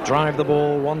drive the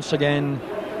ball once again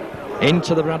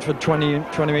into the Bradford 20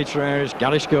 metre areas.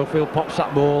 Gary Schofield pops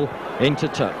that ball into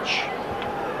touch.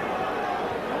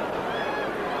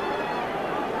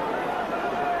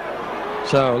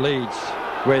 So Leeds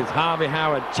with Harvey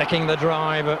Howard taking the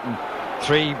drive, and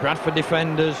 3 Bradford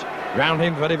defenders round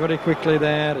him very, very quickly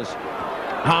there as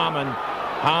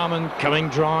Harmon coming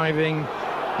driving.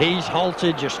 He's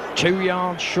halted just 2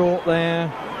 yards short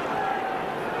there.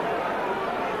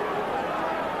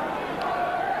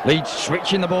 Leeds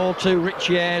switching the ball to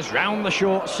Richie Ayres round the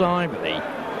short side, but the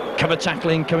cover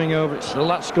tackling coming over. It's still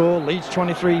that score. Leeds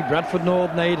 23, Bradford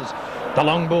Northern 8 as the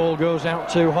long ball goes out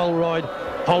to Holroyd.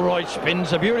 Holroyd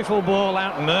spins a beautiful ball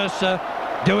out. Mercer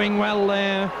doing well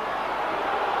there.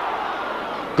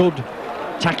 Good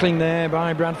tackling there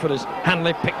by Bradford as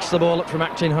Hanley picks the ball up from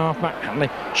acting halfback. Hanley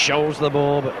shows the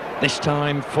ball, but this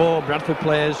time 4 Bradford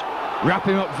players wrap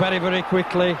him up very, very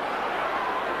quickly.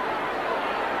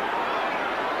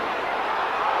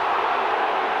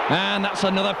 And that's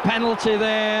another penalty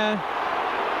there.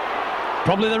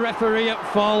 Probably the referee at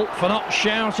fault for not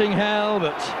shouting hell,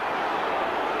 but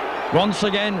once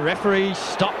again referee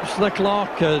stops the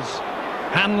clock as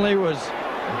Hanley was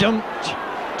dumped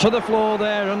to the floor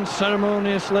there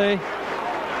unceremoniously.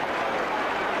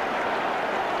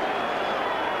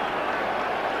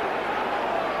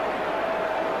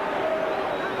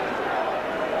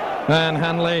 And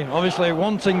Hanley obviously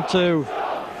wanting to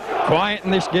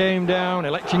quieten this game down,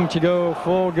 electing to go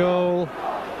for goal.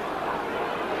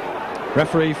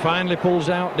 Referee finally pulls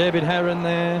out David Heron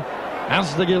there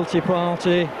as the guilty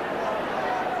party.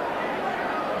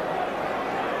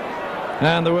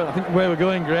 And I think where we're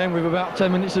going, Graham, we've about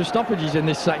 10 minutes of stoppages in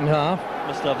this second half.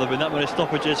 Must have there been that many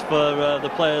stoppages for the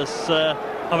players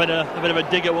having a bit of a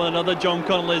dig at one another. John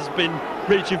Connolly's been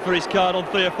reaching for his card on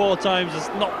 3 or 4 times. Has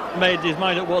not made his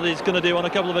mind up what he's going to do on a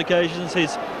couple of occasions.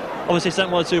 He's obviously sent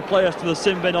 1 or 2 players to the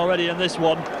sin bin already in this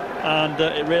one, and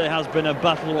it really has been a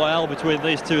battle royale between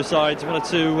these 2 sides. 1 or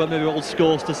 2 maybe old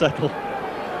scores to settle.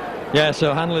 Yeah,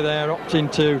 so Hanley there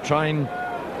opting to try and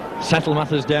settle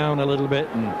matters down a little bit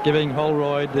and giving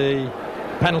Holroyd the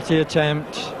penalty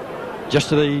attempt just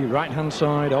to the right hand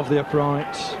side of the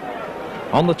uprights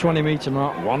on the 20 metre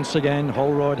mark. Once again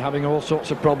Holroyd having all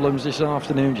sorts of problems this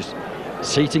afternoon, just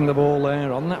seating the ball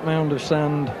there on that mound of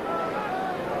sand.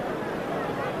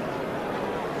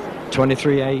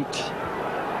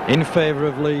 23-8 in favour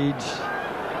of Leeds.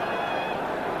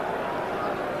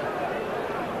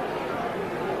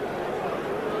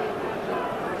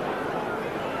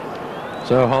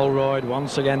 So Holroyd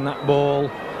once again, that ball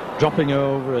dropping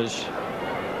over as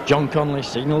John Connolly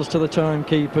signals to the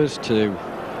timekeepers to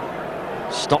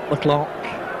stop the clock.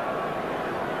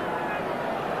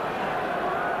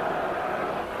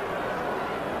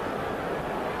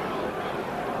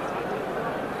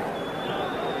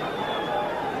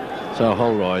 So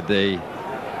Holroyd, the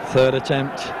 3rd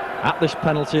attempt at this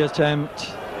penalty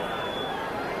attempt.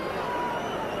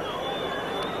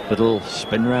 Little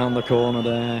spin round the corner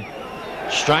there.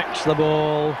 Strikes the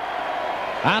ball,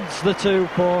 adds the 2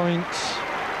 points.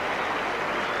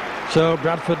 So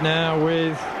Bradford now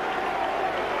with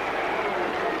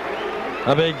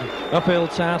a big uphill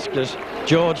task as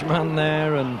George Mann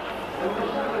there and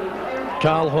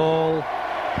Carl Hall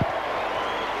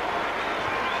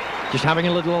just having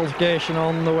a little altercation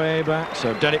on the way back.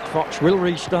 So Derek Fox will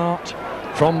restart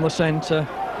from the centre,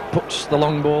 puts the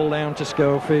long ball down to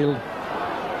Schofield.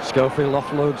 Schofield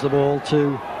offloads the ball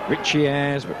to Richie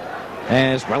Ayres, but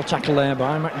Ayres well tackled there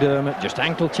by McDermott, just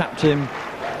ankle tapped him.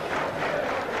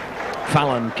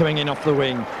 Fallon coming in off the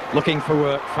wing, looking for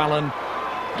work. Fallon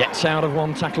gets out of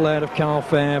one tackle there of Carl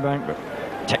Fairbank,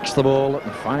 but takes the ball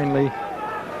and finally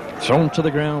thrown to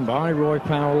the ground by Roy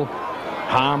Powell.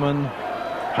 Harmon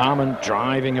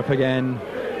driving up again.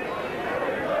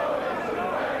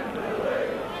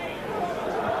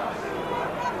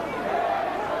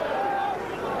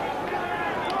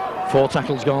 Four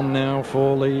tackles gone now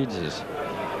for Leeds as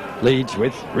Leeds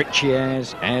with Richie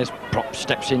Ayres. Ayres prop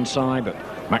steps inside, but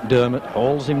McDermott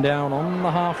hauls him down on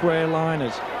the halfway line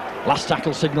as last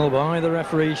tackle signal by the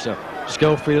referee. So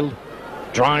Schofield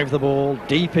drive the ball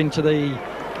deep into the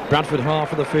Bradford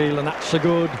half of the field, and that's a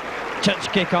good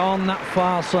touch kick on that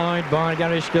far side by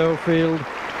Gary Schofield,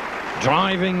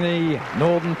 driving the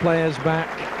Northern players back.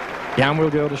 Down will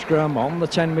go to scrum on the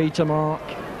 10-metre mark.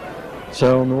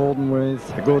 So Northern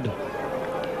with a good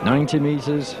 90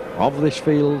 metres of this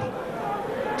field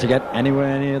to get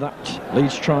anywhere near that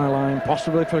Leeds try line,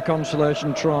 possibly for a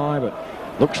consolation try, but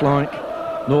looks like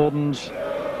Northern's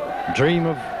dream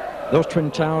of those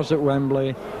Twin Towers at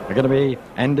Wembley are going to be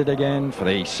ended again for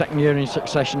the second year in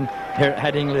succession here at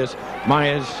Headingley, as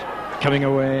Myers coming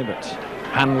away, but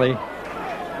Hanley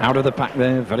out of the pack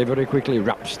there very, very quickly,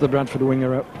 wraps the Bradford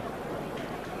winger up.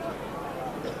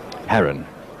 Heron,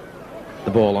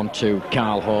 the ball on to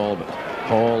Carl Hall, but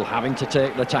Hall having to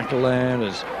take the tackle there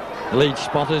as the Leeds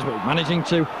spotters, but managing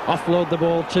to offload the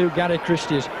ball to Gary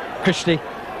Christie. Christie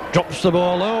drops the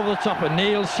ball over the top of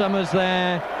Neil Summers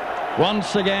there.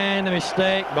 Once again, a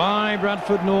mistake by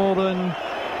Bradford Northern.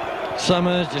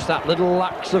 Summers, just that little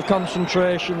lapse of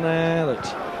concentration there,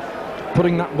 that's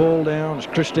putting that ball down as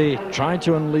Christie tried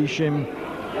to unleash him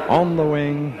on the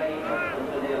wing.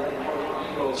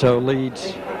 So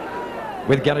Leeds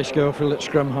with Gary Schofield at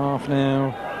scrum half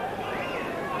now.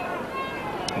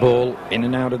 Ball in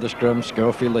and out of the scrum.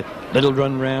 Schofield, a little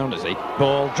run round as the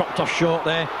ball dropped off short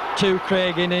there to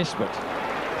Craig Innes, but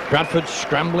Bradford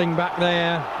scrambling back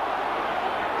there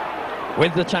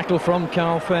with the tackle from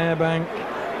Carl Fairbank.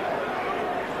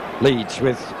 Leeds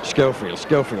with Schofield.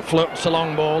 Schofield floats a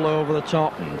long ball over the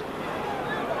top, and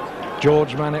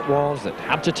George Mann it was that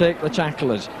had to take the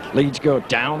tackle as Leeds go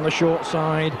down the short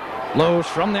side. Lowe's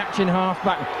from the acting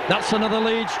half-back. That's another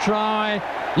Leeds try.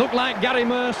 Looked like Gary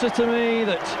Mercer to me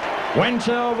that went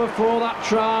over for that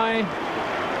try.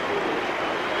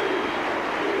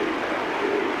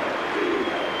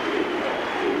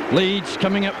 Leeds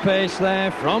coming at pace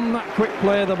there from that quick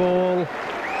play of the ball,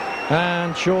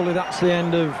 and surely that's the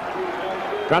end of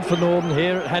Bradford Northern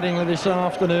here at Headingley this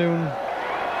afternoon.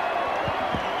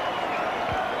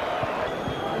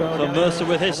 So Mercer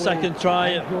with his second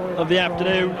try of the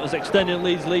afternoon has extended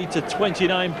Leeds' lead to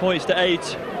 29 points to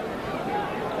 8.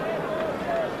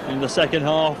 In the second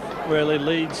half, really,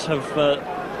 Leeds have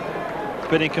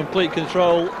been in complete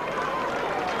control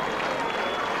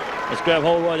as Graham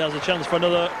Holroyd has a chance for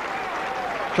another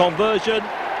conversion.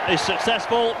 Is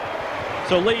successful,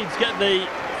 so Leeds get the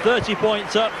 30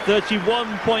 points up,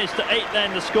 31 points to 8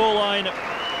 then the scoreline.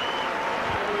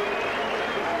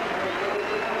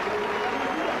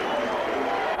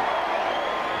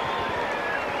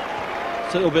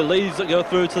 So it'll be Leeds that go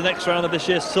through to the next round of this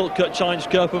year's Silk Cut Challenge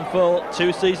Cup, and for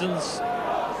 2 seasons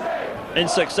in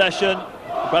succession,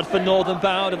 Bradford Northern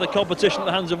bowed of the competition at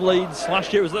the hands of Leeds.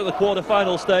 Last year it was at the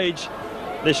quarter-final stage.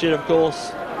 This year, of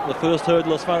course, the first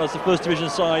hurdle as far as the first division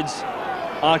sides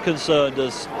are concerned,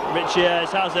 as Richie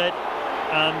Ayres has it,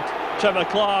 and Trevor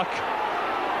Clark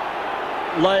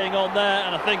laying on there,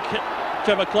 and I think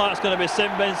Trevor Clark's going to be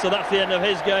sin-binned, so that's the end of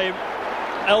his game.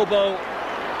 Elbow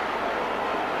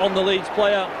on the Leeds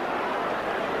player,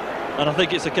 and I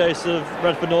think it's a case of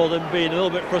Bradford Northern being a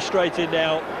little bit frustrated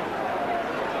now.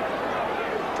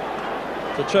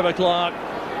 So Trevor Clark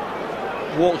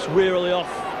walks wearily off.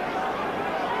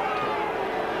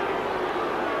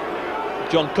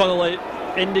 John Connolly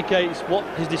indicates what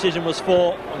his decision was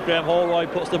for, and Graham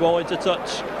Holroyd puts the ball into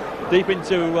touch deep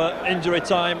into injury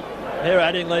time. Here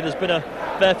at Headingley there's been a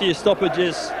fair few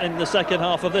stoppages in the second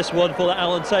half of this one for the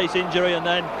Alan Tate injury, and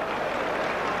then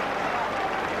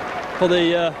for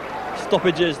the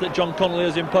stoppages that John Connolly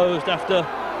has imposed after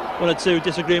 1 or 2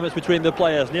 disagreements between the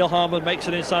players. Neil Harmon makes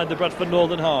it inside the Bradford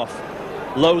Northern half.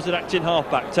 Lowe's at acting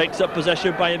halfback, takes up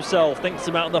possession by himself, thinks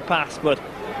about the pass, but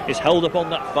is held up on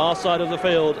that far side of the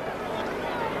field.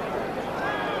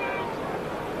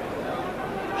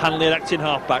 Hanley at acting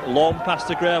halfback, long pass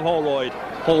to Graham Holroyd.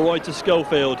 Holroyd to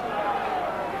Schofield.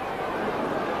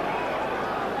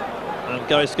 And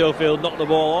Gary Schofield knocked the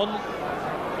ball on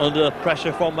under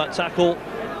pressure from that tackle,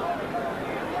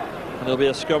 and there'll be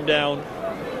a scrum down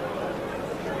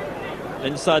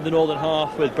inside the Northern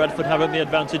half, with Bradford having the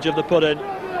advantage of the put-in.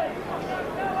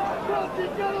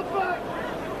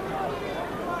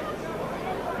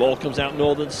 Ball comes out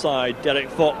Northern side. Derek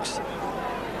Fox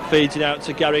feeds it out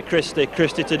to Gary Christie.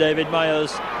 Christie to David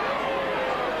Myers.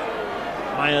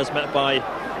 Myers met by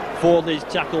 4 of these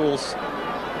tackles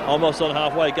almost on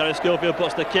halfway. Gary Schofield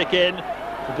puts the kick in.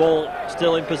 The ball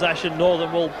still in possession.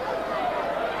 Northern will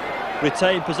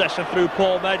retain possession through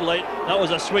Paul Medley. That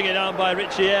was a swinging arm by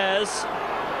Richie Ayres.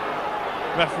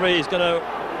 Referee is going to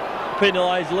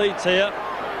penalise Leeds here.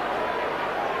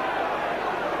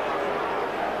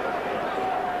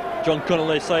 John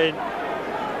Connolly saying,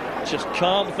 just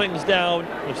calm things down.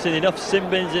 We've seen enough sin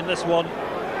bins in this one.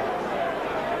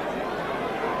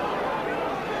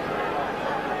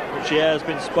 Richie has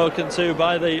been spoken to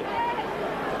by the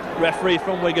referee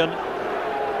from Wigan.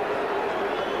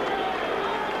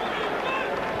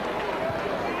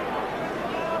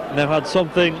 And they've had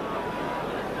something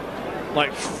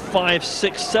like 5,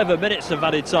 6, 7 minutes of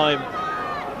added time.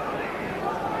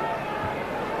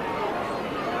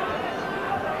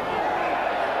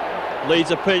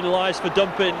 Leeds are penalised for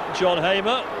dumping John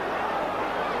Hamer.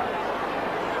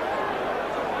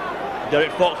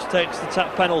 Derek Fox takes the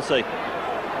tap penalty.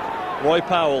 Roy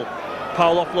Powell.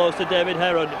 Powell offloads to David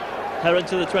Heron. Heron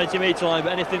to the 20-metre line,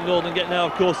 but anything more than get now,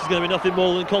 of course, is going to be nothing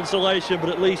more than consolation, but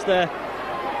at least they're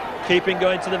keeping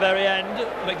going to the very end.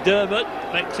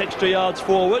 McDermott makes extra yards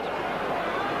forward.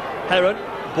 Heron,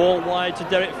 ball wide to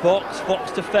Derek Fox.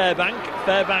 Fox to Fairbank.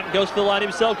 Fairbank goes for the line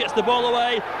himself, gets the ball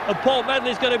away, and Paul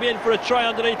Medley's going to be in for a try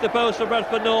underneath the post for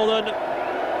Bradford Northern.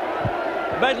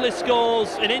 Medley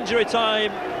scores in injury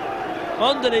time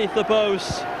underneath the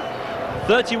post.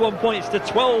 31 points to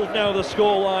 12 now the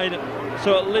scoreline,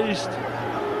 so at least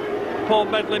Paul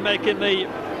Medley making the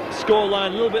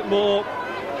scoreline a little bit more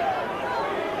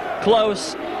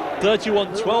close.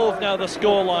 31-12 now the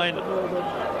scoreline.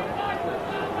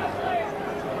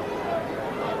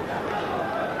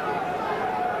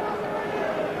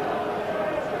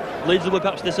 Leeds will be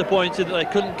perhaps disappointed that they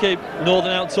couldn't keep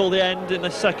Northern out till the end in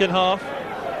the second half,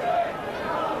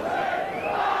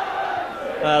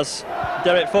 as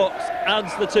Derek Fox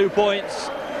adds the 2 points.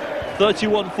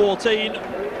 31-14.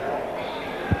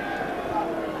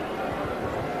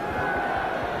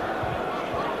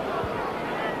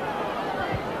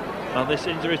 And this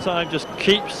injury time just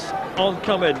keeps on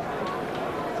coming.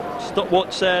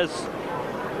 Stopwatch says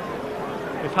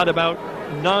we've had about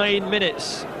 9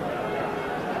 minutes,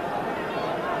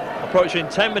 approaching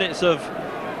 10 minutes of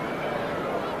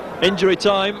injury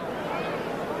time.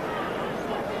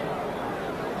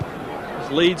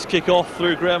 Leeds kick off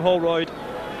through Graham Holroyd.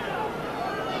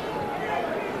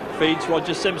 Feeds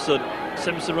Roger Simpson.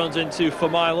 Simpson runs into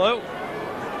Familo.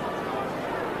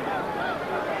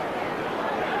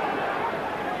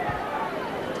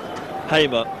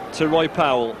 Hamer to Roy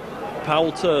Powell.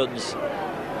 Powell turns.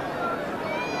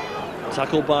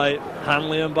 Tackled by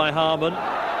Hanley and by Harmon.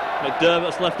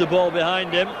 McDermott's left the ball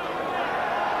behind him.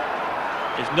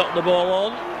 He's knocked the ball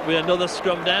on with another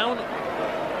scrum down.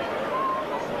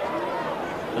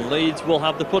 And Leeds will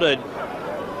have the put-in.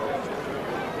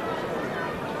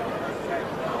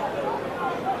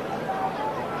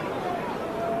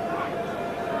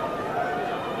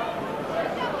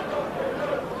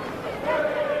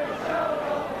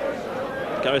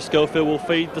 Gary Schofield will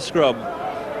feed the scrum.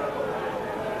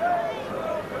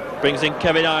 Brings in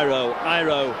Kevin Iro.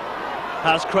 Iro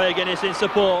has Craig Innes in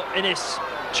support. Innes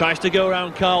tries to go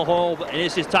around Carl Hall, but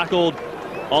Innes is tackled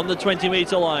on the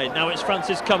 20-metre line. Now it's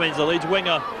Francis Cummins, the Leeds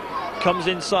winger, comes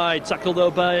inside, tackled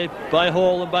though by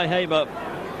Hall and by Hamer.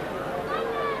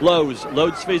 Lowe's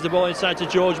feeds the ball inside to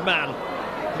George Mann.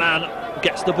 Mann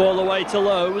gets the ball away to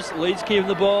Lowe's. Leeds keeping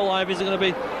the ball alive. Is there going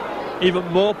to be even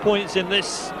more points in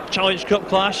this Challenge Cup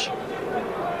clash?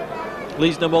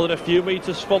 Leeds no more than a few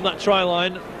metres from that try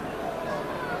line.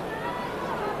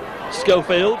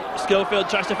 Schofield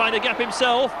tries to find a gap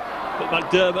himself, but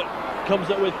McDermott comes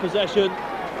up with possession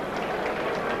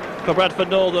for Bradford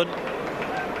Northern.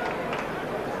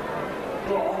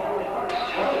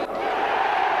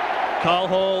 Carl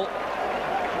Hall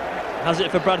has it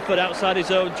for Bradford outside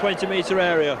his own 20-metre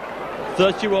area.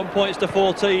 31 points to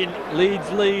 14.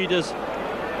 Leeds lead as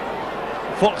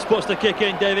Fox puts the kick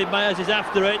in. David Myers is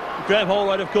after it. Graham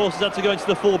Holroyd, of course, has had to go into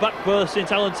the full-back burst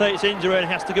since Alan Tate's injury and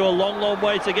has to go a long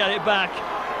way to get it back.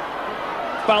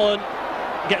 Fallon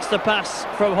gets the pass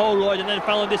from Holroyd, and then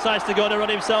Fallon decides to go and run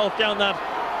himself down that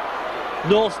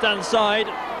north stand side.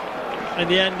 In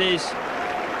the end, is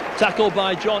tackled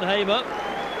by John Hamer.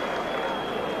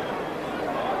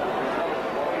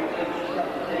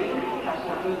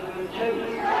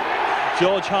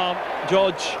 George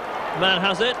Mann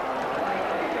has it.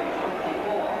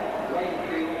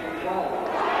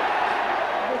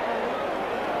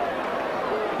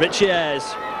 Richie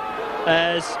Ayres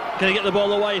can he get the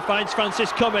ball away, finds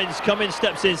Francis Cummins. Cummins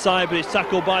steps inside, but he's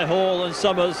tackled by Hall and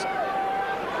Summers.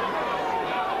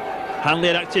 Hanley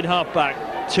an acting halfback.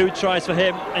 2 tries for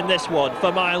him in this one,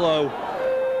 for Milo.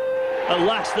 At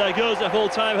last there goes a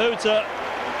full-time hooter.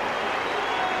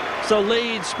 So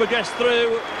Leeds progress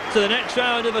through to the next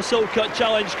round of the Saltcut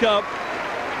Challenge Cup.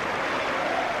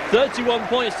 31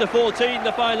 points to 14,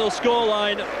 the final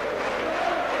scoreline.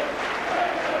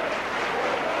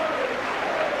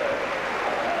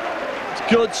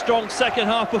 Good, strong second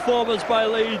half performance by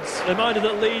Leeds. Reminded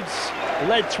that Leeds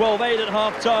led 12-8 at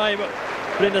half time,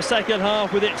 but in the second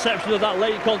half, with the exception of that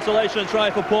late consolation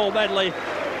try for Paul Medley,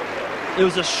 it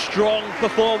was a strong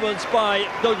performance by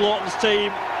Doug Lawton's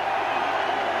team.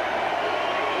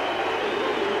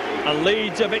 And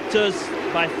Leeds are victors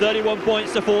by 31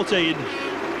 points to 14.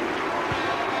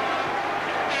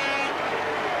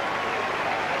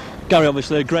 Gary,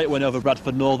 obviously a great win over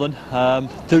Bradford Northern,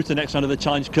 through to the next round of the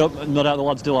Challenge Cup. No doubt the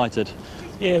lads delighted.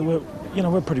 Yeah,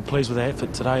 we're pretty pleased with our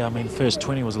effort today. I mean, the first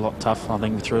 20 was a lot tough. I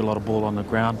think we threw a lot of ball on the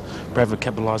ground. Bradford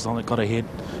capitalised on it, got ahead,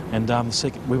 and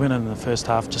we went in the first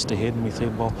half just ahead, and we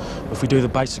thought, well, if we do the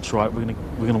basics right, we're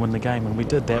going to win the game, and we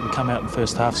did that. We come out in the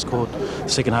first half,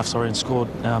 second half, and scored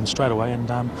straight away, and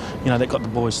that got the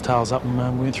boys' tails up,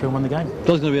 and we went through and won the game.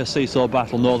 There's going to be a seesaw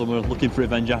battle. Northern were looking for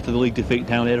revenge after the league defeat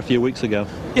down here a few weeks ago.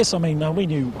 Yes, I mean, we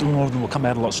knew Northern would come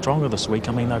out a lot stronger this week.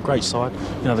 I mean, they're a great side.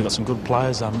 They've got some good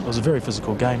players. It was a very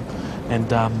physical game, and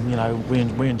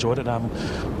we enjoyed it.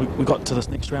 We got to this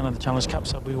next round of the Challenge Cup,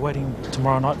 so we'll be waiting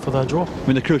tomorrow night for the draw. I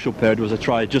mean, the crucial period was a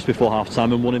try just before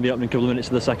half-time and one in the opening couple of minutes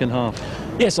of the second half.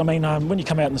 Yes, I mean, when you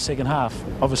come out in the second half,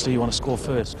 obviously you want to score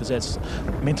first, because that's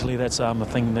the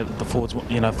thing that the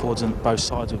forwards on both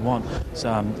sides would want,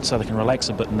 so they can relax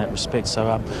a bit in that respect.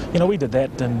 So we did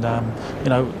that,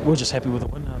 and we're just happy with the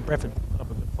win. Bradford put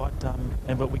up a good fight,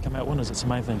 but we come out winners. It's the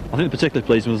main thing. I think particularly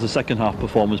pleasing was the second half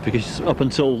performance, because up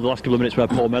until the last couple of minutes where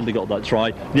Paul Medley got that try,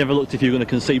 you never looked if you were going to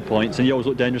concede points, and you always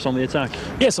looked dangerous on the attack.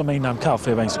 Yes, I mean, Carl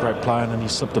Fairbank's a great player, and he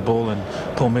slipped the ball,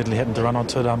 and Paul Medley happened to run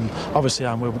onto it. Obviously,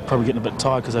 we're probably getting a bit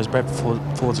tired because those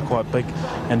Bradford forwards are quite big,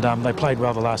 and they played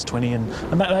well the last 20, and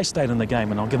they stayed in the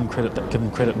game, and I'll give them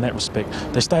credit in that respect.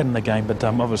 They stayed in the game, but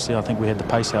obviously I think we had the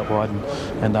pace out wide,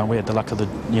 and we had the luck of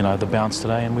the bounce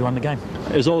today, and we won the game.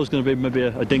 It was always going to be maybe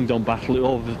a ding-dong battle.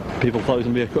 All people thought it was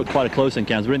going to be quite a close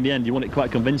encounter, but in the end you won it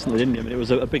quite convincingly, didn't you? I mean, it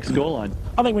was a big scoreline.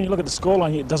 I think when you look at the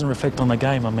scoreline, it doesn't reflect on the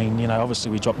game. I mean,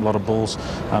 obviously we dropped a lot of balls.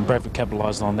 Bradford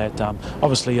capitalised on that.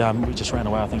 Obviously, we just ran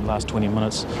away, I think, the last 20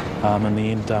 minutes. In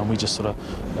the end, we just sort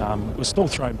of we're still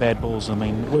throwing bad balls. I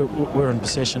mean, we're in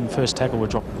possession. First tackle, we're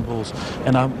dropping balls,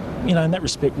 and in that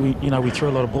respect, we threw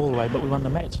a lot of ball away, but we won the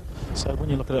match. So when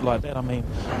you look at it like that, I mean,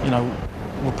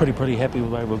 we're pretty happy with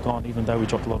the way we've gone, even though we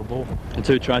dropped a lot of ball. And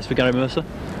 2 tries for Gary Mercer?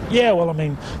 Yeah, well, I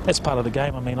mean, that's part of the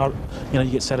game. I mean,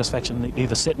 you get satisfaction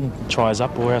either setting tries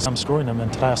up or else I'm scoring them,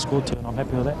 and today I scored 2, and I'm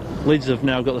happy with that. Leeds have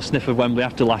now got the sniff of Wembley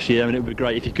after last year, and it would be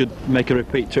great if you could make a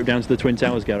repeat trip down to the Twin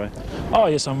Towers, Gary. Oh,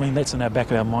 yes, I mean, that's in our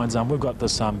back of our minds. We've got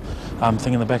this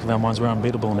thing in the back of our minds, we're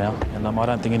unbeatable now, and I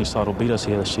don't think any side will beat us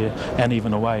here this year, and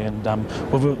even away. And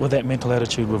with that mental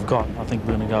attitude we've got, I think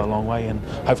we're going to go a long way, and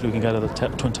hopefully we can go to the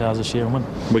Twin Towers this year and win.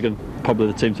 Wigan, probably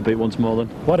the team to beat once more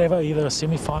then? Whatever, either a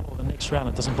semi-final or the next round,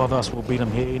 it doesn't bother us. We'll beat them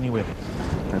here anywhere.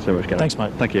 Thanks very much, Gary. Thanks,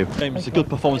 mate. Thank you. It's a good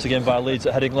performance again by Leeds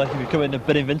at Headingley. You've come in a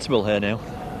bit invincible here now.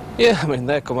 Yeah, I mean,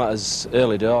 they come at us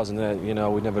early doors, and we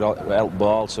never helped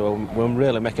ball, so we're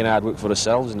really making hard work for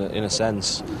ourselves in a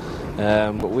sense.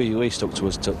 But we stuck to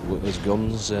his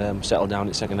guns, settled down in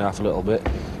the second half a little bit,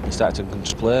 and started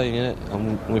to play,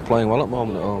 and we're playing well at the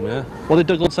moment at home, yeah. Well, did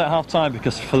Douglas say at half-time?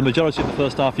 Because for the majority of the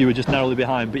first half you were just narrowly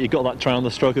behind, but you got that try on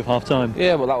the stroke of half-time.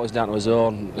 Yeah, but that was down to his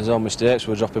own mistakes.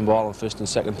 We were dropping ball on first and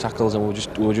second tackles, and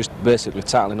we were just basically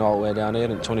tackling all the way down here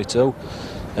in 22.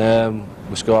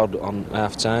 We scored on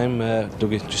half-time.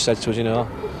 Dougie just said to us,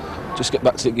 just get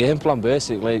back to the game plan,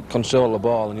 basically, control the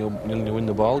ball and you'll win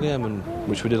the ball game, and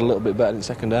which we did a little bit better in the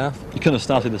second half. You couldn't have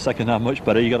started the second half much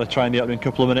better. You got to try in the opening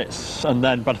couple of minutes, and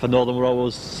then Bradford Northern were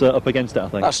always up against it, I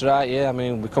think. That's right, yeah. I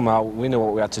mean, we come out, we knew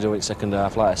what we had to do in the second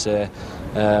half, like I say.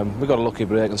 We got a lucky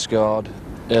break and scored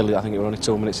early. I think it was only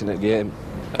 2 minutes in that game.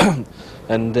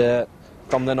 And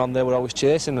from then on, they were always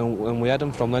chasing, and we had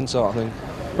them from then, sort of thing.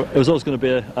 It was always going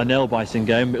to be a nail-biting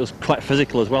game. It was quite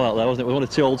physical as well out there, wasn't it? We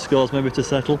wanted 2 old scores maybe to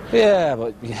settle. Yeah,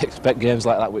 but you expect games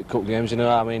like that with cup games,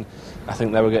 I mean, I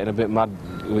think they were getting a bit mad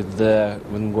with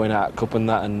when going out at cup and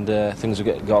that, and things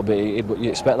got a bit heated, but you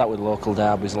expect that with local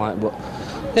derbies, but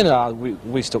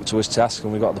we stuck to his task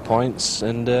and we got the points,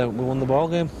 and we won the ball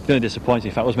game. The only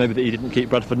disappointing fact was maybe that he didn't keep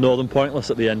Bradford Northern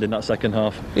pointless at the end in that second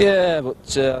half. Yeah,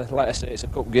 but like I say, it's a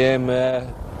cup game.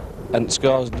 And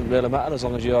scores didn't really matter as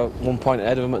long as you're 1 point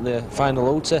ahead of them at the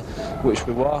final outer, which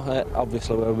we were.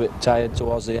 Obviously we were a bit tired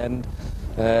towards the end,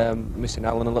 missing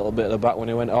Alan a little bit at the back when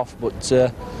he went off, but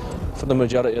for the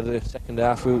majority of the second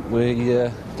half we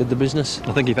did the business.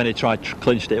 I think if any tried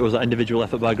clinched it, was that individual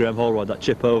effort by Graham Holroyd, that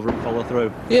chip over and follow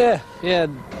through. Yeah.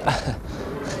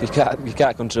 you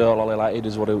can't control Ollie. Like, he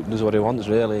does what he wants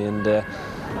really, and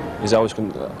he's always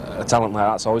a talent like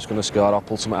that's always going to score or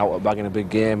pull something out of the bag in a big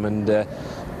game. And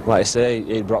like I say,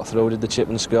 he broke through, did the chip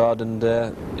and scored, and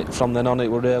from then on it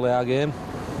was really our game.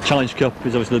 Challenge Cup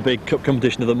is obviously the big cup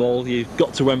competition of them all. You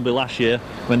got to Wembley last year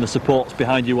when the support's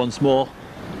behind you once more.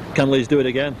 Can Leeds do it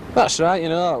again? That's right, you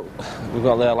know, we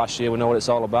got there last year, we know what it's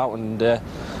all about, and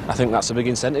I think that's a big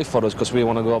incentive for us because we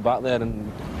want to go back there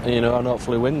and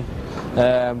hopefully win.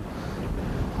 We're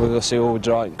going to see who we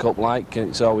draw in cup like.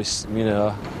 It's always, you know,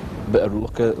 a bit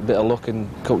of luck in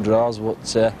cup draws,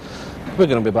 but we're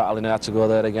going to be battling hard to go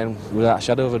there again without a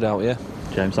shadow of a doubt, yeah.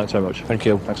 James, thanks very much. Thank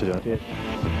you. Thanks for joining.